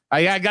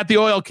I got the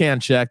oil can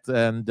checked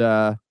and,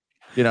 So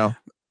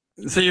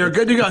you're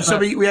good to go. So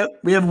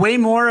we have way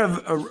more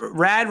of a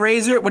Rad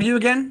Razor. What are you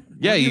again?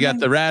 Yeah, you got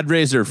the Rad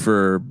Razor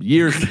for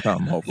years to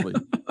come, hopefully.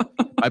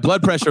 My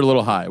blood pressure a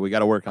little high. We got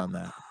to work on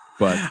that.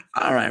 But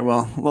all right,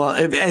 well,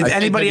 if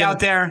anybody out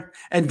there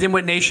and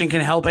Dimwit Nation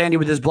can help Andy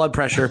with his blood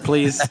pressure,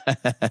 please.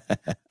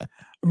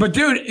 But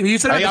dude, you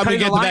said I'm gonna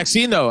get the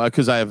vaccine though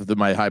because I have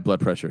my high blood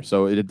pressure,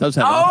 so it does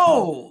have.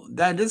 Oh,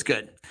 that is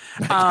good.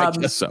 I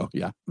guess so.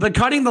 Yeah. The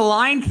cutting the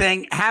line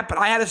thing happened.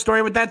 I had a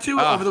story with that too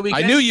over the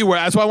weekend. I knew you were.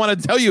 That's why I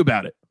wanted to tell you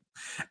about it.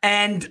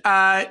 And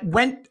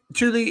went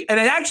to and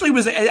it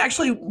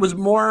actually was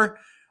more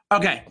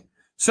okay.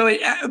 So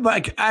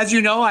like as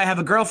you know, I have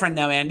a girlfriend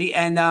now, Andy,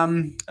 and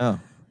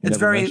it's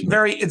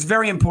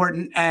very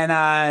important.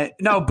 And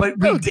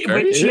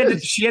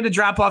she had to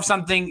drop off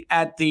something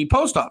at the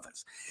post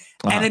office.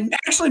 And it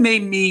actually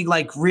made me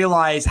like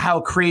realize how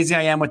crazy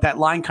I am with that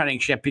line cutting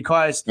shit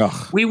because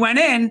we went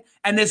in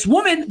and this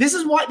woman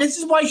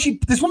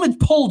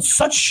pulled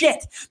such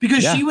shit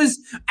because she was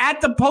at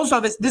the post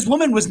office. This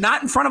woman was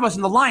not in front of us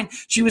in the line.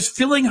 She was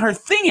filling her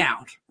thing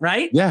out.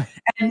 Right. Yeah.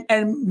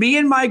 And me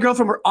and my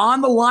girlfriend were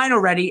on the line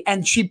already.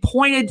 And she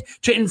pointed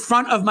to in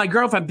front of my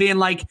girlfriend being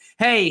like,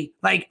 hey,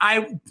 like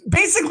I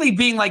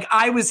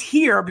was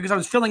here because I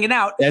was filling it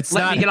out. That's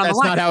not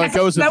how it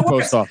goes at the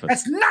post office.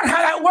 That's not how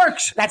that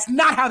works. That's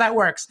not how that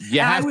works.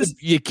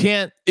 You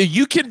can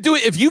do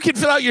it. If you can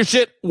fill out your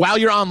shit while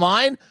you're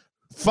online,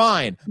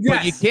 fine. Yes.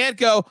 But you can't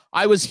go,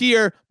 I was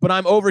here, but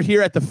I'm over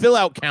here at the fill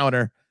out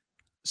counter.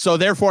 So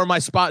therefore my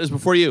spot is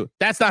before you.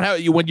 That's not how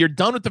when you're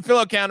done with the fill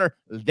out counter,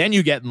 then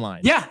you get in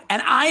line. Yeah.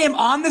 And I am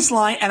on this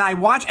line and I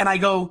watch and I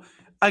go,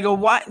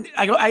 what?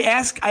 I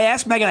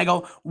ask Megan, I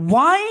go,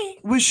 why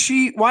was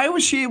she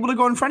able to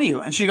go in front of you?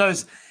 And she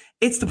goes,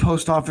 it's the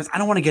post office. I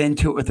don't want to get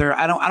into it with her.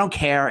 I don't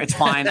care. It's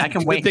fine. I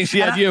can wait. Good thing she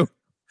had you.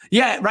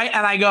 Yeah. Right.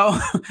 And I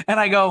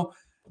go,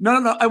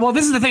 no. Well,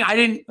 this is the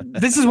thing.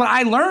 This is what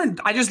I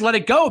learned. I just let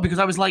it go because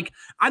I was like,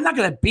 I'm not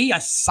going to be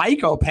a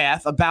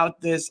psychopath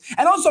about this.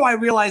 And also I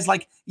realized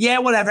like, yeah,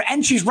 whatever.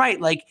 And she's right.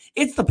 Like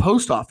it's the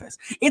post office.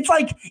 It's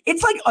like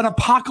an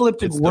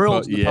apocalyptic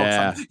world. Post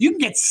office. You can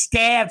get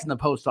stabbed in the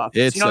post office.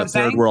 It's you know a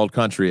third world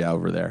country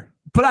over there.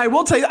 But I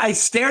will tell you, I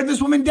stared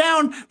this woman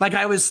down like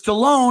I was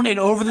Stallone and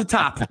over the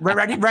top,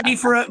 ready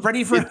for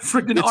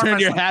freaking arm. Turn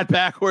your hat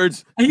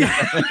backwards. Yeah.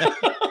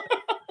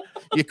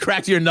 You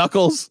cracked your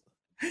knuckles.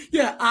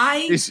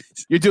 Yeah,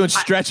 you're doing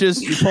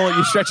stretches.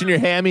 You're stretching your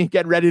hammy,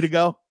 getting ready to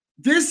go.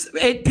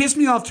 It pissed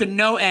me off to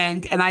no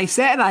end. And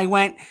I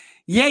went,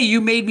 yeah,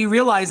 you made me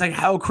realize like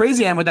how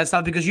crazy I am with that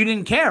stuff because you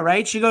didn't care,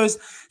 right? She goes,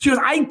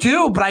 I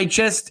do, but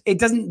it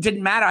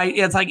didn't matter.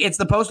 It's like, it's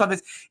the post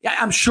office. Yeah,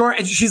 I'm sure.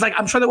 She's like,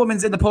 I'm sure that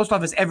woman's in the post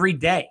office every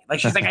day.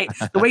 Like she's like,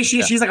 the way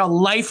she's like a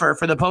lifer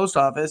for the post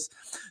office.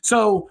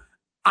 So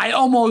I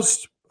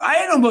almost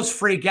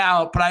freak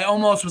out, but I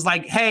almost was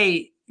like,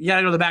 hey, you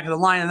gotta go to the back of the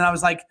line. And then I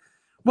was like,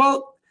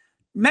 well,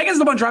 Megan's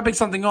the one dropping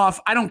something off.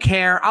 I don't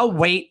care. I'll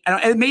wait.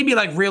 It made me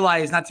like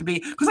realize not to be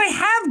because I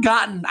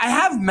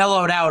have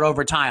mellowed out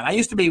over time. I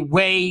used to be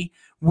way,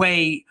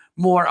 way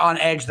more on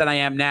edge than I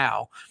am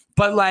now.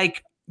 But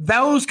like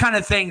those kind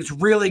of things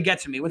really get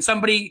to me. When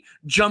somebody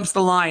jumps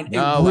the line, it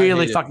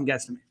really fucking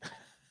gets to me.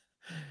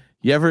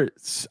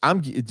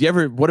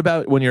 What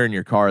about when you're in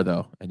your car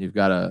though, and you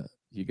got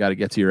to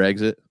get to your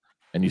exit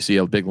and you see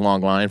a big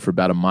long line for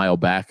about a mile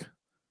back?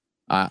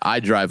 I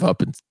drive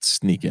up and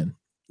sneak in.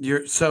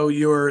 You're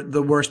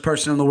the worst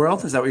person in the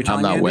world? Is that what you're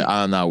telling me?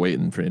 I'm not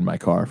waiting in my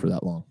car for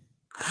that long.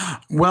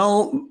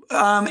 Well,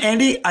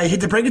 Andy, I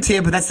hate to break it to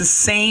you, but that's the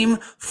same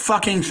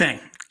fucking thing.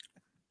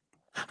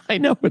 I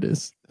know it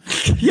is.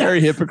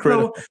 Very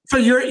hypocritical. So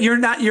you're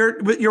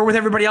with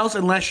everybody else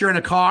unless you're in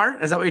a car.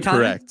 Is that what you're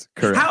telling me?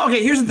 Correct.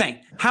 Okay, here's the thing.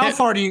 How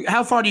far do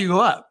you go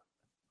up?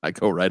 I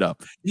go right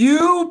up.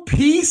 You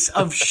piece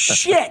of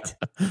shit.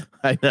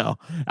 I know.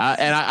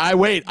 And I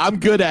wait. I'm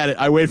good at it.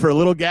 I wait for a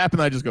little gap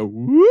and I just go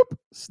whoop,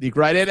 sneak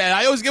right in. And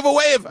I always give a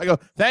wave. I go,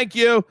 thank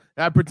you.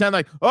 And I pretend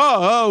like,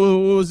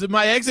 was it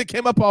my exit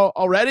came up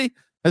already?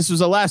 This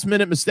was a last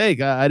minute mistake.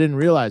 I didn't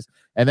realize.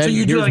 And then so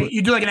you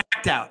do like an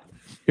act out.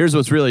 Here's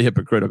what's really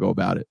hypocritical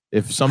about it.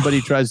 If somebody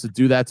tries to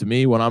do that to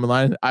me when I'm in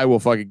line, I will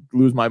fucking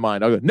lose my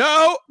mind. I'll go,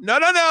 no.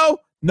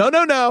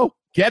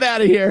 Get out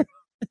of here.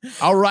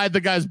 I'll ride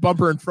the guy's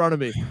bumper in front of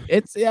me.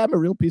 I'm a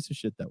real piece of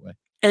shit that way.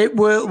 It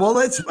will. Well,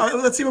 let's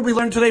see what we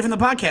learned today from the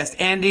podcast.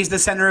 Andy's the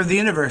center of the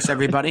universe.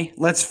 Everybody,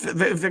 let's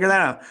figure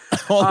that out.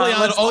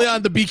 only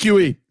on the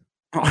BQE.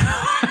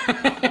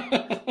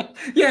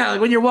 Yeah,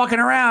 like when you're walking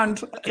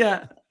around.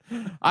 Yeah.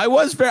 I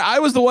was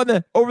the one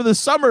that over the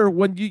summer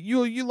when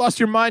you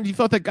lost your mind, you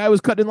thought that guy was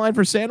cutting in line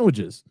for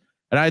sandwiches.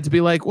 And I had to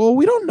be like, well,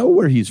 we don't know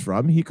where he's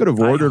from. He could have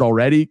ordered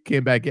already,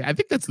 came back in. I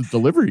think that's the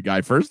delivery guy,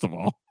 first of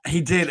all.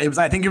 He did.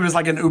 I think it was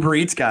like an Uber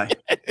Eats guy.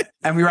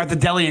 And we were at the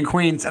deli in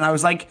Queens. And I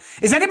was like,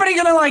 is anybody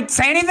going to like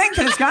say anything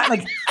to this guy?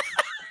 Like,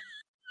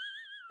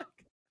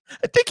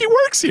 I think he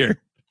works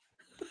here.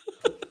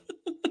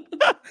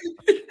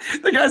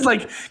 The guy's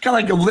like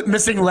kind of like a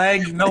missing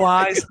leg, no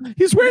eyes.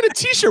 He's wearing a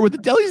T-shirt with the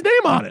deli's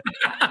name on it.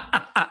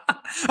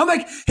 I'm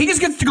like, he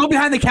just gets to go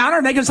behind the counter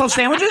and make himself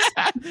sandwiches?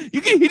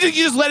 You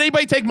just let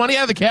anybody take money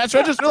out of the cash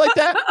register like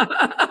that?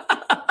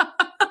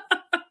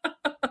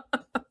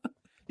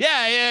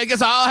 Yeah, I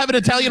guess I'll have an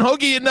Italian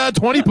hoagie and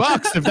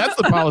 $20 if that's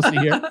the policy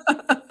here.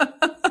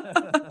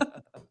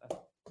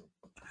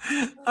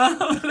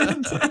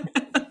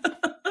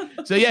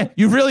 So yeah,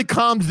 you've really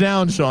calmed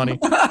down, Shawnee.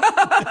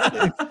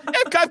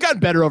 I've gotten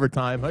better over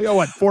time.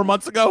 What, 4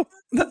 months ago?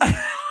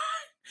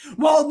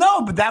 Well,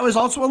 no, but that was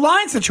also a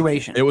line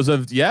situation. It was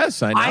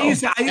yes, I know. I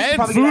used to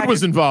and food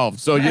was involved,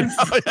 so you know,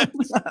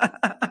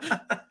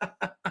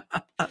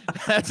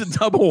 that's a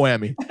double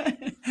whammy.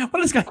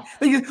 What is this guy?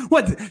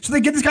 What? So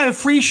they get this guy a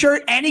free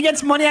shirt, and he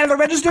gets money out of the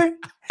register,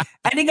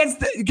 and he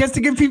gets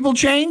to give people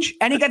change,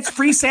 and he gets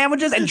free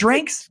sandwiches and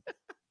drinks.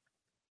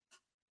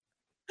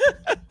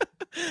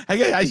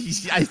 I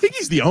think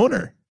he's the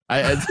owner.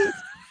 Yes,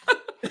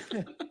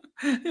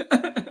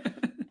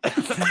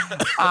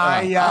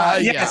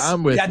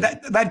 I'm with you.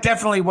 That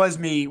definitely was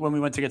me when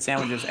we went to get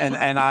sandwiches,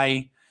 and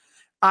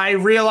I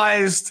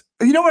realized,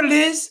 you know what it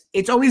is?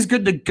 It's always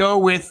good to go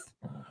with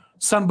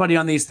somebody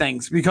on these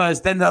things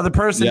because then the other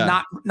person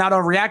not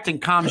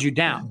overreacting calms you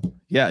down.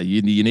 Yeah,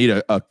 you need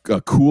a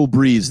cool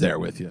breeze there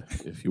with you,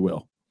 if you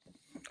will.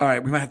 All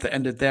right, we might have to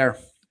end it there.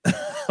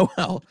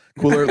 Well,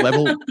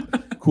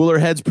 cooler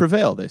heads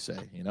prevail, they say,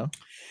 you know.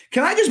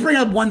 Can I just bring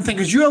up one thing?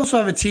 Because you also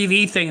have a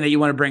TV thing that you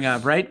want to bring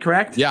up, right?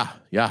 Correct? Yeah.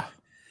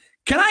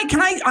 Can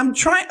I? I'm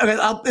trying.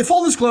 Okay,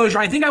 full disclosure,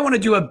 I think I want to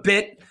do a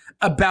bit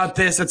about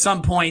this at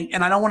some point,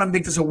 and I don't want to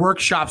make this a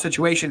workshop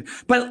situation.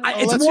 But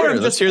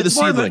let's hear the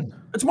seedling.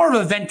 It's more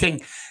of a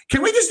venting.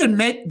 Can we just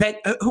admit that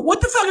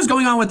what the fuck is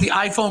going on with the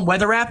iPhone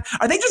weather app?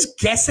 Are they just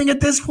guessing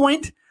at this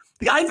point?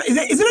 Is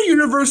it a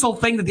universal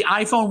thing that the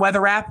iPhone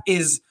weather app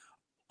is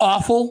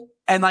awful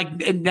and like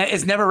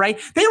it's never right?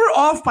 They were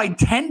off by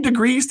 10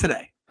 degrees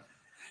today.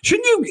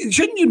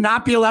 Shouldn't you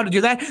not be allowed to do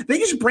that? They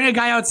just bring a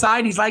guy outside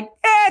and he's like,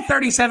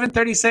 37,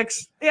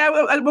 36. Yeah,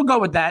 we'll go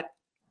with that.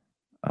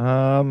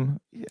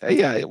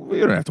 Yeah, we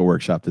don't have to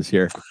workshop this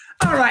here.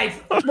 All right.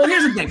 Well,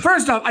 here's the thing.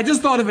 First off, I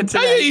just thought of it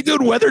today. Are you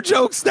doing weather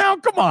jokes now?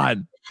 Come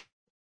on.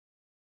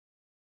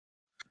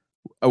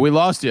 Oh, we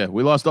lost you.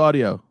 We lost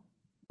audio.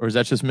 Or is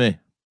that just me?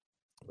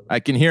 I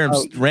can hear him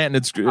ranting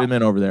and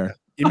screaming over there.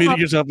 You muted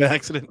yourself by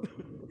accident.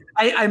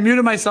 I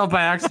muted myself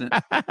by accident.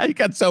 You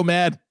got so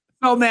mad.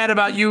 So mad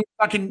about you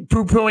fucking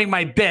poo-pooing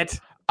my bit.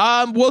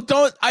 I'm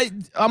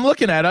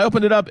looking at it. I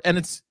opened it up and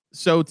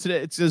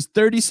today it says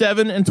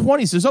 37 and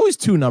 20. So there's always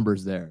two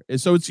numbers there.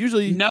 So it's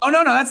usually No,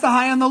 that's the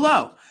high and the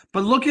low.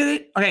 But look at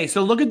it. Okay,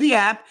 so look at the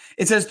app.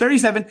 It says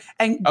 37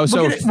 and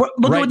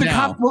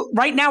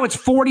right now it's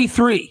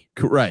 43.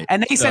 Right.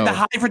 And they said the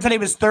high for today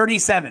was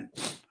 37.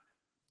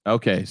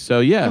 Okay. So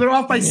yeah. So they're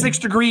off by 6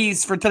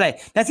 degrees for today.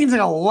 That seems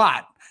like a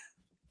lot.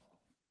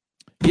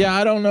 Yeah,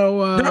 I don't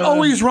know. They're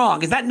always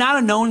wrong. Is that not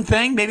a known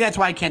thing? Maybe that's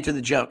why I can't do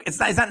the joke. Is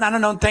that not a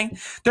known thing?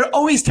 They're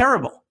always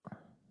terrible.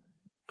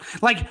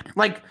 Like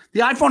the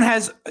iPhone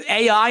has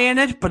AI in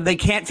it, but they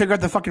can't figure out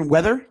the fucking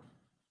weather.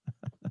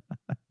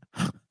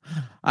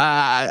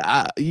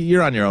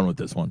 You're on your own with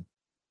this one.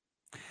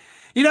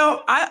 You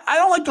know, I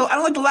don't like the lack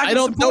of support. I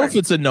don't know if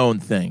it's a known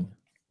thing.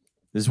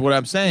 This is what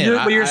I'm saying.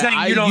 You're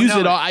saying you don't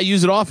know. I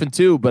use it often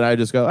too, but I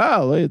just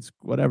go, it's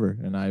whatever,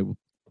 and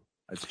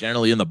it's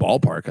generally in the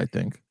ballpark, I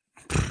think.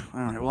 All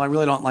right. Well, I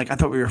really don't like. I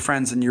thought we were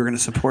friends, and you were going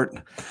to support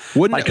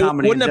my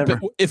comedy.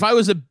 If I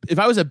was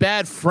a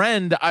bad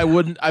friend, I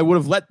would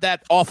have let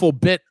that awful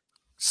bit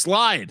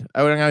slide.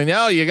 I would have gone,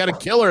 no, you got to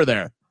kill her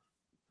there.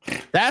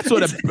 That's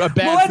what a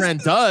bad friend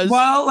does.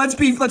 Well, let's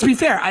be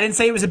fair. I didn't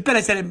say it was a bit.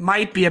 I said it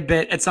might be a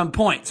bit at some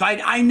point. So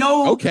I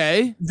know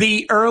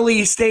the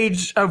early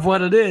stage of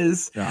what it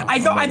is. No, I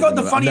thought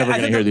the funny. I'm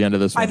never gonna hear the end of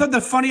this one. I thought the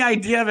funny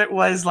idea of it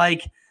was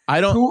like,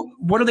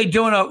 what are they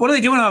doing? What are they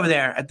doing over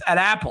there at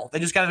Apple? They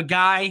just got a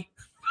guy.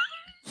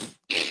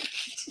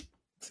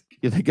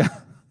 You think?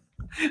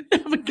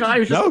 Have a guy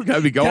who's no,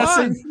 gotta be go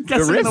on.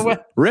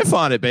 Riff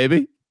on it,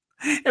 baby.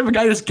 Have a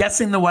guy who's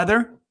guessing the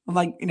weather. I'm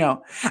like,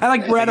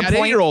 we're at a point.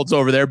 8-year-olds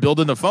over there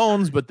building the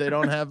phones, but they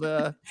don't have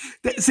a.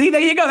 See,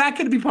 there you go. That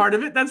could be part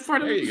of it. That's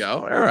part of it. There you go.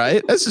 All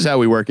right. This is how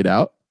we work it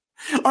out.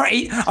 Are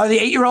the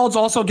 8-year-olds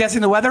also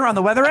guessing the weather on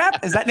the weather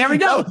app? Is that there we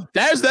go? No,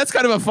 that's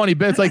kind of a funny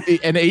bit. It's like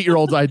an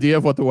 8-year-old's idea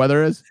of what the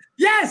weather is.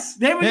 Yes,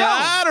 there we go.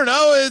 I don't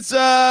know.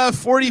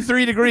 It's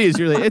 43 degrees.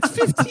 You're like, it's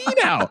 15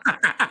 out,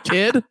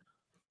 kid.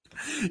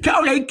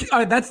 Okay,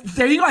 that's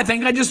there you go. I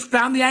think I just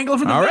found the angle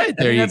for the. All right,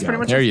 there you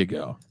go. There you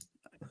go.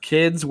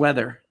 Kids'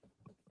 weather.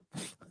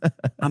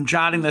 I'm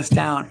jotting this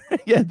down.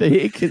 Yeah,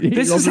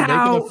 this is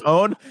how the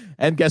phone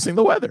and guessing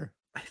the weather.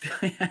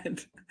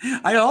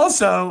 I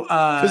also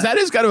because that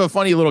is kind of a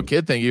funny little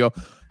kid thing. You go,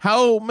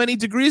 how many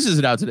degrees is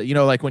it out today?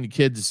 Like when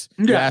kids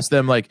you ask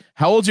them like,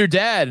 how old's your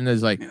dad? And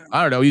it's like,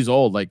 I don't know, he's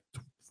old, like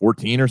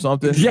 14 or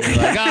something.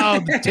 Yeah.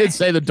 Like, kids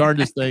say the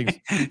darndest things.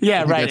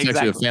 Yeah, right. That's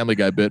actually a Family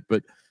Guy bit,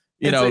 but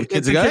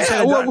kids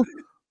go,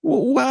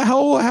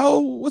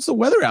 what's the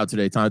weather out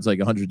today, Tom? It's like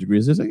 100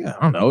 degrees. It's like, I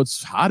don't know,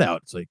 it's hot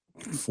out. It's like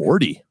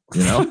 40.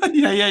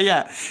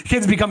 Yeah.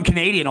 Kids become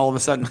Canadian all of a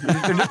sudden.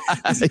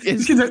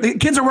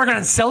 Kids are working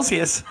on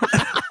Celsius.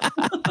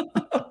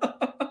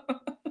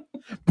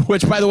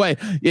 Which, by the way,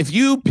 if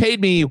you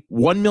paid me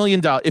 $1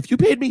 million, if you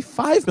paid me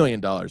 $5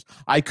 million,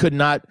 I could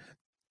not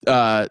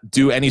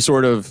do any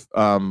sort of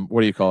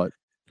what do you call it?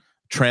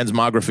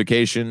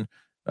 Transmogrification.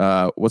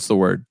 What's the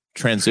word?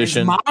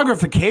 Transition.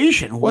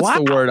 Transmogrification. What's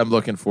the word I'm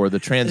looking for? The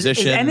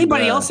transition. Is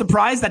anybody else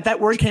surprised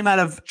that word came out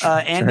of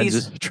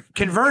Andy's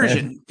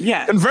conversion?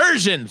 Yeah.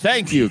 Conversion.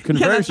 Thank you.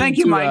 Conversion. Yeah, thank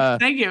you, Mike.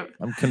 Thank you.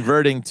 I'm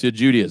converting to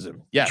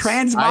Judaism. Yes.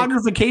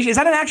 Transmogrification. Is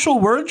that an actual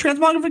word?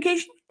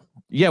 Transmogrification?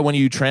 Yeah. When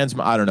you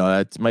I don't know.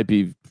 That might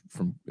be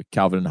from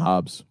Calvin and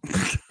Hobbes.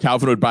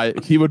 Calvin would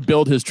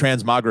build his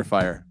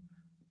transmogrifier,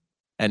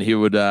 and he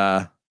would.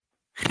 That's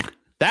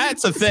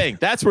a thing.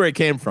 That's where it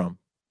came from.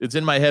 It's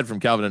in my head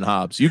from Calvin and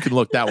Hobbes. You can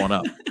look that one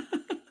up.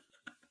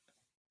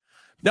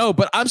 No,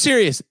 but I'm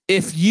serious.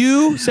 If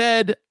you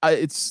said,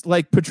 it's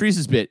like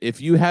Patrice's bit,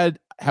 if you had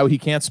how he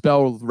can't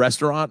spell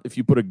restaurant, if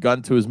you put a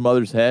gun to his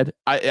mother's head,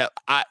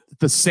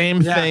 the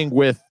same thing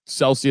with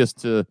Celsius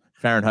to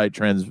Fahrenheit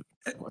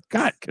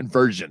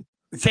conversion.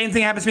 The same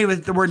thing happens to me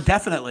with the word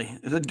definitely.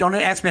 Don't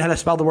ask me how to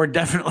spell the word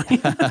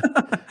definitely.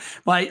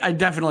 Well, I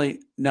definitely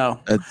know.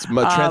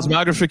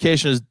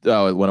 Transmogrification is,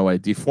 it went away.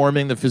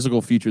 Deforming the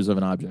physical features of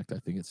an object, I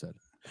think it said.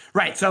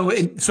 Right.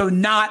 So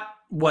not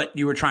what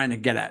you were trying to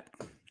get at.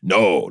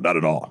 No, not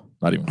at all.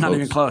 Not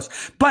even close.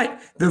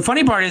 But the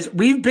funny part is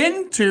we've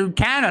been to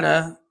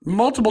Canada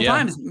multiple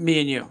times,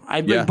 me and you.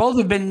 We both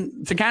have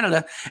been to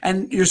Canada,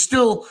 and you're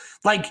still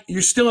like,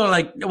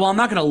 well, I'm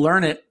not going to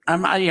learn it.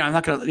 I'm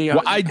not going to.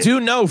 Well, I do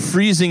know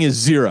freezing is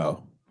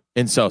 0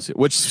 in Celsius,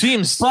 which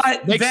seems.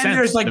 But then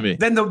there's like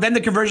then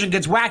the conversion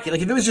gets wacky.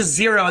 Like if it was just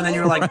 0, and then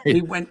you're like,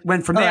 we went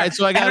from there. All right,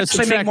 so I got to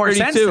subtract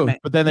 32.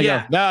 But then they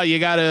go, no, you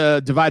got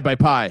to divide by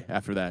pi.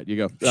 After that, you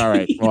go, all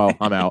right, well,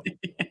 I'm out.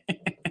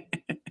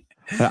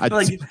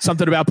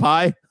 Something about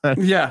pi.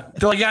 Yeah,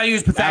 they're like, I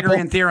use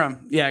Pythagorean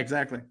theorem. Yeah,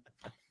 exactly.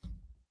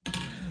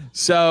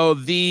 So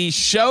the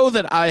show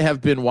that I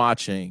have been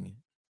watching,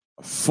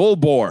 full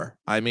bore.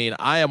 I mean,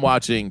 I am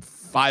watching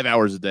 5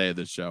 hours a day of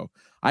this show.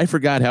 I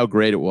forgot how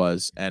great it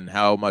was and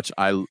how much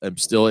I am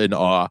still in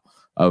awe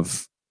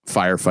of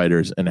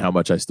firefighters and how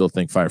much I still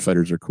think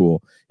firefighters are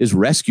cool. Is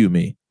Rescue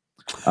Me,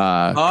 created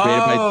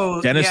by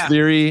Dennis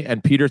Leary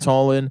and Peter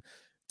Tolan.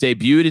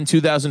 Debuted in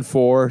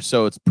 2004,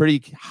 so it's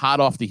pretty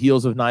hot off the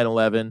heels of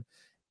 9/11,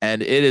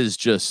 and it is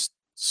just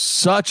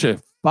such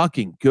a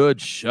fucking good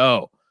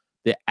show.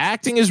 The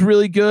acting is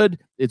really good.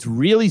 It's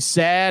really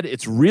sad.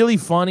 It's really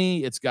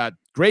funny. It's got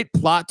great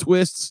plot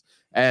twists,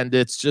 and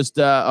it's just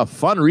a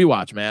fun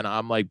rewatch, man.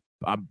 I'm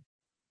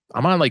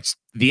on like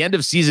the end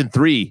of season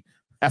 3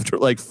 after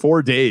like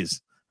 4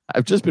 days.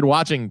 I've just been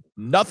watching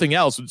nothing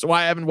else. That's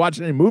why I haven't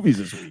watched any movies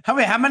this week. How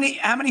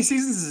many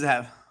seasons does it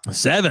have?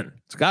 7.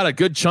 It's got a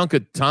good chunk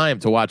of time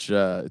to watch.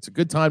 It's a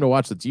good time to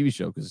watch the TV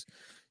show because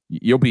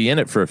you'll be in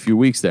it for a few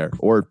weeks there,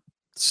 or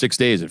 6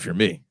 days if you're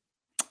me.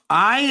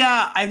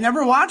 I've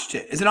never watched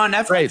it. Is it on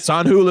Netflix? Great. It's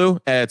on Hulu.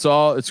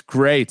 It's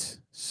great.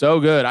 So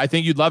good. I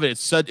think you'd love it.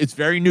 It's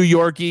very New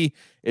Yorky.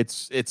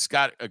 It's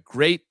got a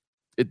great.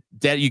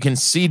 You can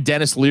see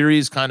Dennis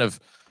Leary's kind of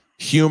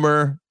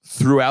humor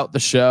throughout the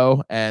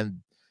show,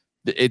 and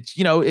it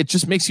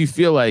just makes you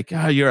feel like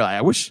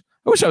I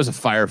I wish I was a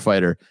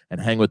firefighter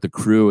and hang with the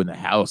crew in the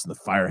house and the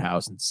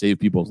firehouse and save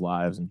people's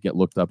lives and get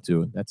looked up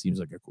to. And that seems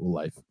like a cool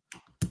life.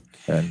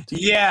 And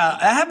yeah,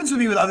 that happens with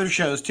me with other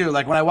shows too.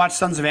 Like when I watched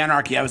Sons of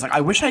Anarchy, I was like,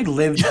 I wish I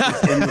lived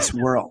in this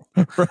world.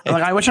 Right.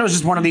 Like I wish I was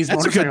just one of these.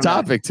 That's a good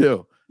topic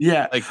too.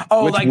 Yeah. Like,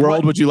 which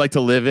world would you like to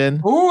live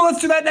in? Oh,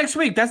 let's do that next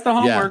week. That's the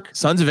homework. Yeah.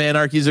 Sons of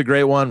Anarchy is a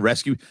great one.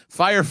 Rescue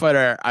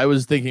firefighter. I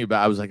was thinking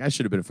about. I was like, I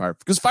should have been a firefighter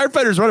because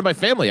firefighters run in my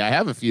family. I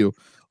have a few.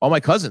 All my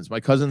cousins. My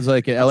cousin's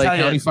like an LA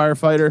County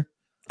firefighter.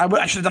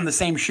 I should have done the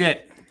same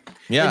shit.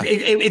 Yeah.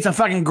 It's a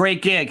fucking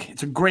great gig.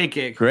 It's a great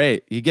gig.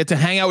 Great. You get to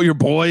hang out with your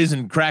boys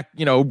and crack,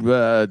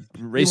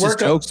 racist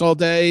jokes all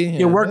day.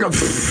 You work up.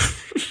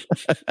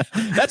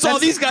 That's all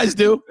these guys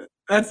do.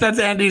 That's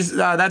Andy's.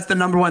 That's the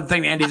number one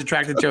thing Andy's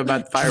attracted to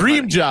about firefighting.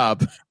 Dream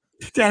job.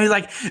 Andy's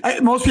like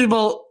most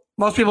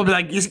people be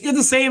like, you get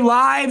to save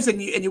lives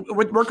and you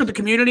work with the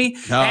community.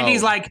 No.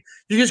 Andy's like,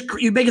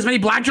 you make as many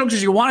black jokes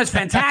as you want. It's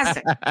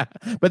fantastic.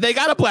 But they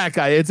got a black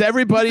guy. It's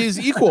everybody's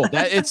equal.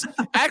 It's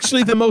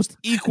actually the most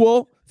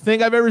equal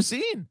thing I've ever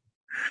seen.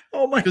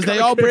 Oh my god! Because they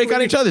all break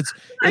on each other.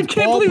 I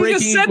can't believe you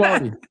just said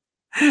that.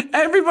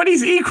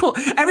 Everybody's equal.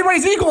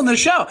 Everybody's equal in the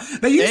show.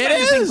 They used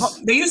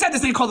to have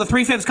this thing called the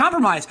 3/5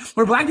 compromise,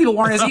 where black people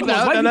weren't as equal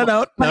as white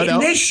people. But in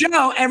this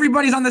show,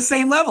 everybody's on the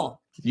same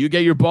level. You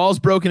get your balls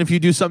broken if you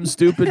do something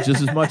stupid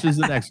just as much as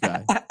the next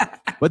guy.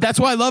 But that's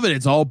why I love it.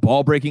 It's all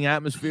ball breaking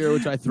atmosphere,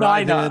 which I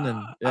thrive in.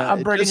 And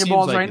I'm breaking your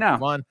balls right now.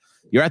 Fun.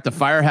 You're at the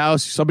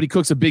firehouse. Somebody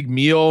cooks a big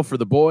meal for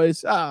the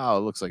boys. Oh,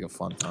 it looks like a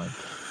fun time.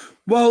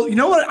 Well, you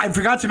know what? I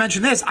forgot to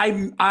mention this.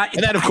 And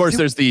then, of course,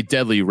 there's the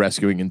deadly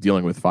rescuing and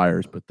dealing with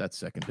fires, but that's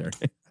secondary.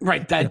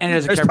 Right.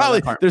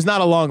 There's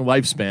not a long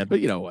lifespan, but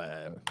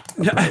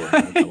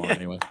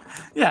anyway.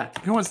 Yeah.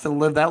 Who wants to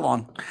live that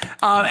long?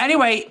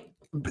 Anyway,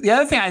 the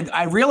other thing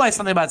I realized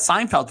something about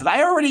Seinfeld. Did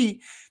I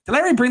already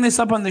bring this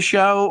up on the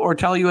show or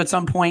tell you at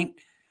some point?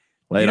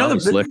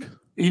 Slick.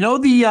 You know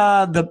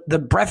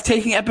the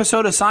breathtaking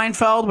episode of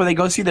Seinfeld where they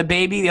go see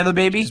the other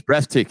baby? It's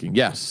breathtaking.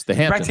 Yes, the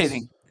Hamptons.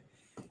 Breathtaking.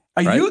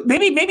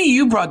 Maybe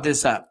you brought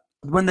this up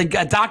when the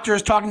doctor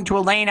is talking to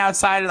Elaine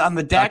outside on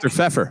the deck.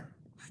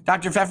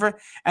 Dr. Pfeffer,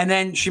 and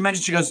then she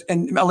goes,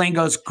 and Elaine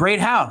goes,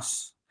 "Great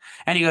house,"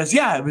 and he goes,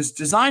 "Yeah, it was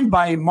designed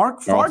by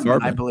Mark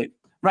Fardman, I believe."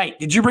 Right?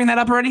 Did you bring that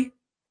up already?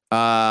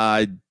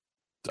 I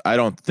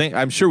don't think.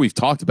 I'm sure we've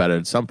talked about it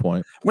at some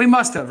point. We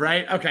must have,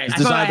 right? Okay. It's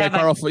designed by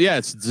Carl. Yeah,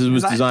 it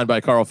was designed by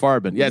Carl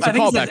Farbin. Yeah, it's a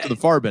callback to the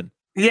Farbin.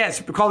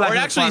 Yes, callback. Or it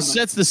actually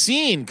sets the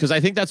scene because I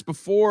think that's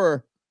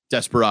before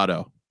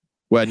Desperado.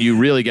 When you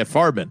really get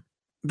Farbin.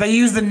 They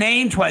use the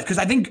name twice because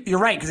I think you're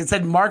right because it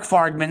said Mark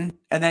Fardman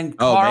and then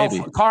Carl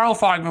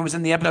Fardman was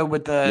in the episode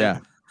with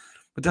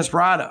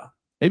Desperado.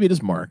 Maybe it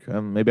is Mark.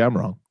 Maybe I'm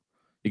wrong.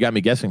 You got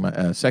me guessing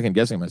second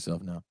guessing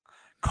myself now.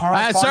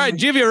 Sorry to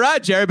give you a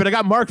ride, Jerry, but I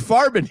got Mark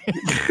Farbin.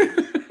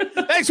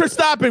 Thanks for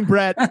stopping,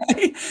 Brett.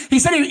 He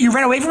said you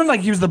ran away from him like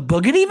he was the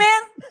boogity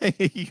man.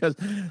 He goes,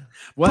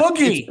 what?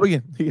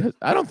 Boogie. He goes,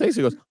 I don't think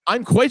so. He goes,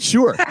 I'm quite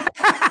sure.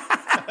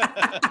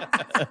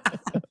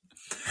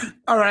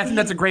 All right, I think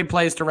that's a great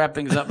place to wrap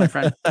things up, my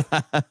friend.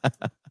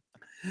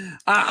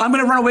 I'm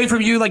going to run away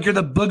from you like you're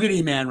the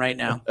boogity man right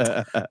now.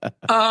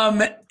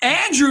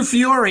 Andrew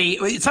Fiore,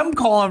 some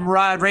call him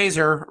Rad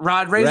Razor.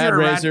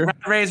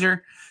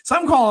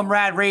 Some call him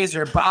Rad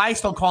Razor, but I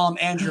still call him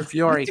Andrew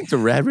Fiore. I think the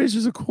Rad Razor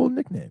is a cool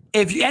nickname.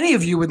 If any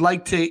of you would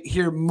like to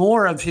hear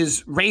more of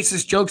his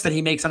racist jokes that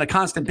he makes on a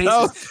constant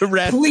basis,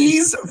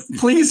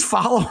 please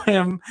follow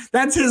him.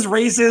 That's his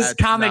racist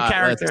comic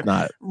character.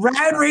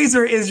 Rad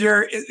Razor is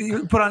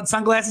you put on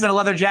sunglasses and a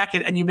leather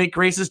jacket and you make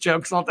racist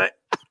jokes all day.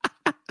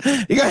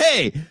 You go,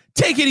 hey,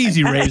 take it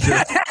easy,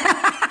 Razor.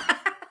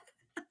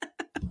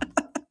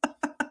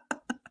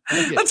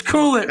 Let's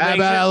cool it. How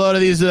about a load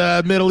of these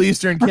Middle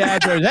Eastern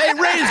cadres? Hey,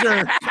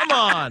 Razor, come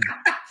on.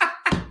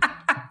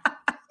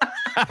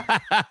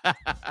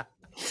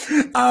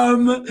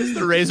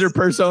 The Razor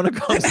persona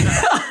comes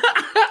out.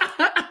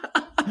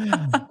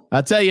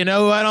 I'll tell you,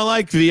 no, I don't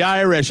like the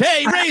Irish.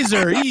 Hey,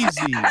 Razor,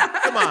 easy.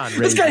 Come on,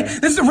 Razor.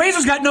 This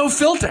Razor's got no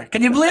filter.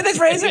 Can you believe this,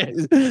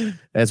 Razor?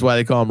 That's why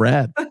they call him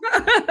Rad.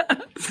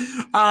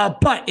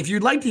 But if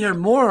you'd like to hear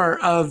more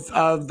of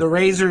the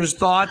Razor's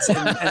thoughts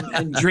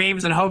and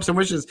dreams and hopes and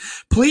wishes,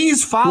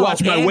 please follow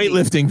Watch my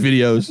weightlifting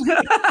videos.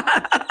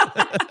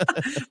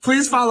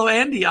 Please follow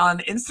Andy on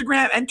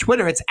Instagram and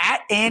Twitter. It's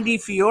at Andy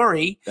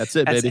Fiore. That's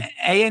it, baby.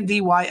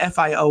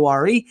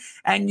 ANDYFIORE.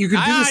 And you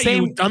can do the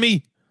same. You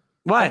dummy.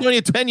 What? I've known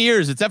you 10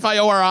 years. It's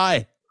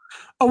FIORI.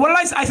 Oh, what did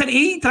I say? I said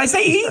E? Did I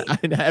say E?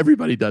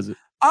 Everybody does it.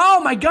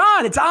 Oh my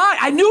God, it's I.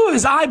 I knew it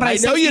was I, but I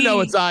know you know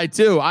it's I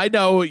too. I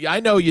know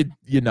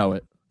you know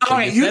it.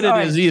 Okay, you said it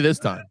as E this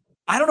time.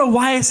 I don't know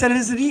why I said it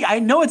as an E. I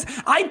know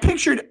I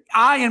pictured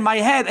I in my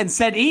head and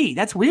said E.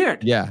 That's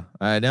weird. Yeah,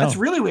 I know. That's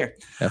really weird.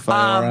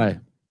 FIORI.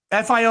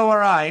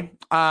 FIORI.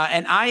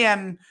 And I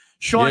am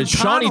Sean. It's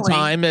Shawnee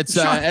time. It's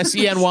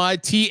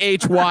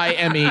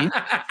SENYTHYME.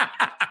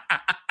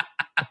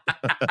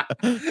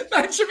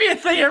 That should be a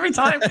thing every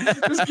time.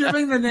 Just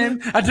giving the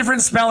name a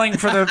different spelling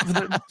for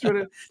the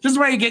Twitter. Just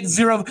where you get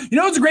zero. You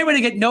know, it's a great way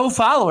to get no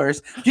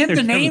followers. Get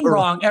the name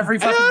wrong every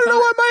fucking time. I don't know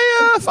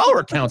why my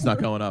follower count's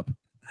not going up.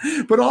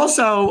 But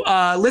also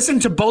listen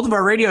to both of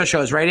our radio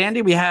shows, right,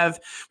 Andy? We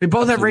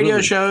both have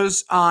radio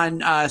shows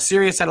on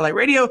Sirius Satellite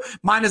Radio.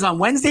 Mine is on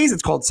Wednesdays.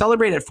 It's called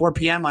Celebrate at 4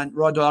 p.m. on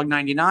Raw Dog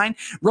 99.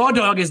 Raw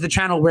Dog is the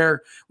channel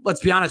where,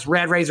 let's be honest,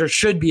 Rad Razor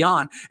should be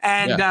on.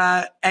 And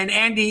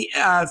Andy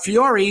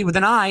Fiore with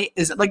an I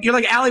is like, you're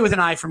like Allie with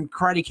an I from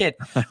Karate Kid.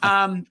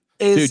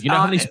 Dude, you know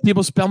how many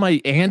people spell my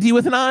Andy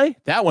with an I?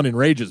 That one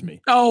enrages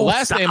me. Oh, the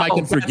last name I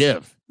can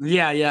forgive.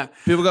 Yeah.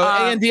 People go,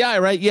 A-N-D-I,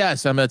 right?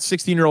 Yes, I'm a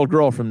 16-year-old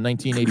girl from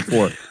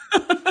 1984.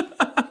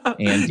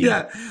 Andy.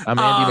 Yeah. I'm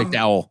Andy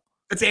McDowell.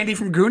 It's Andy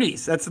from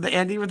Goonies. That's the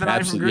Andy with an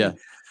I from Goonies. Yeah.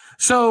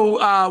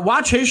 So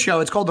watch his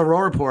show. It's called The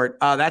Raw Report.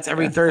 That's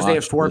every Thursday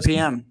at 4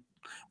 p.m.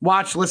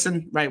 Watch,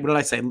 listen. Right. What did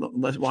I say?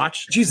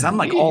 Watch. Jesus, I'm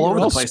like all over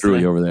the place.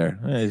 Screwy over there.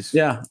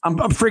 Yeah. I'm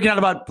freaking out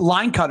about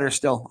line cutters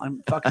still.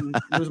 I'm fucking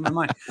losing my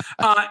mind.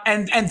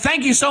 And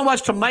thank you so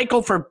much to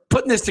Michael for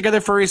putting this together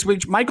for us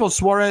week. Michael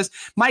Suarez.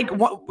 Mike,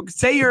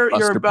 say your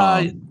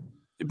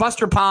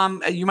Buster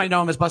Palm. You might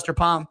know him as Buster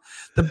Palm,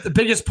 the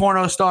biggest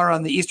porno star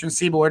on the Eastern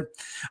Seaboard.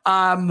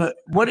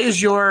 What is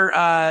your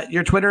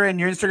Twitter and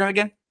your Instagram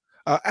again?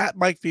 At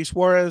Mike V.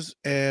 Suarez,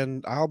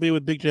 and I'll be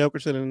with Big J.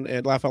 Okerson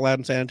and Laugh Out Loud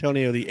in San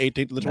Antonio the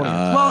 18th to the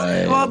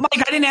 20th. Well, Mike,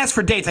 I didn't ask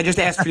for dates. I just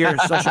asked for your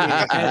social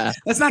media.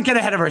 Let's not get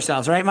ahead of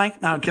ourselves, right,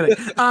 Mike? No, I'm kidding.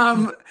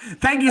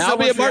 Thank you so much. I'll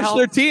be at March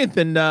 13th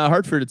in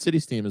Hartford at City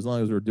Steam as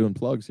long as we're doing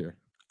plugs here.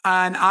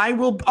 And I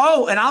will.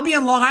 Oh, and I'll be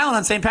in Long Island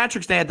on St.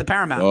 Patrick's Day at the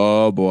Paramount.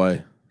 Oh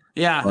boy.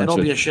 Yeah, it'll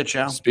be a shit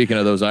show. Speaking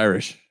of those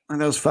Irish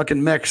and those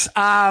fucking mix.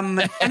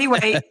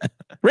 Anyway,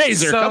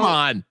 Razor, come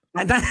on.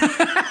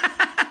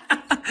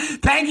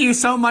 Thank you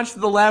so much to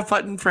the Laugh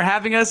Button for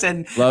having us.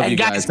 And love you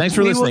guys. Thanks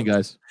for listening,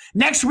 guys.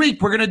 Next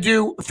week, we're going to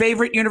do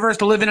favorite universe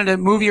to live in a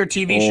movie or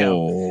TV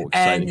show.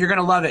 Exciting. And you're going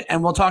to love it.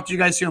 And we'll talk to you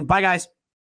guys soon. Bye, guys.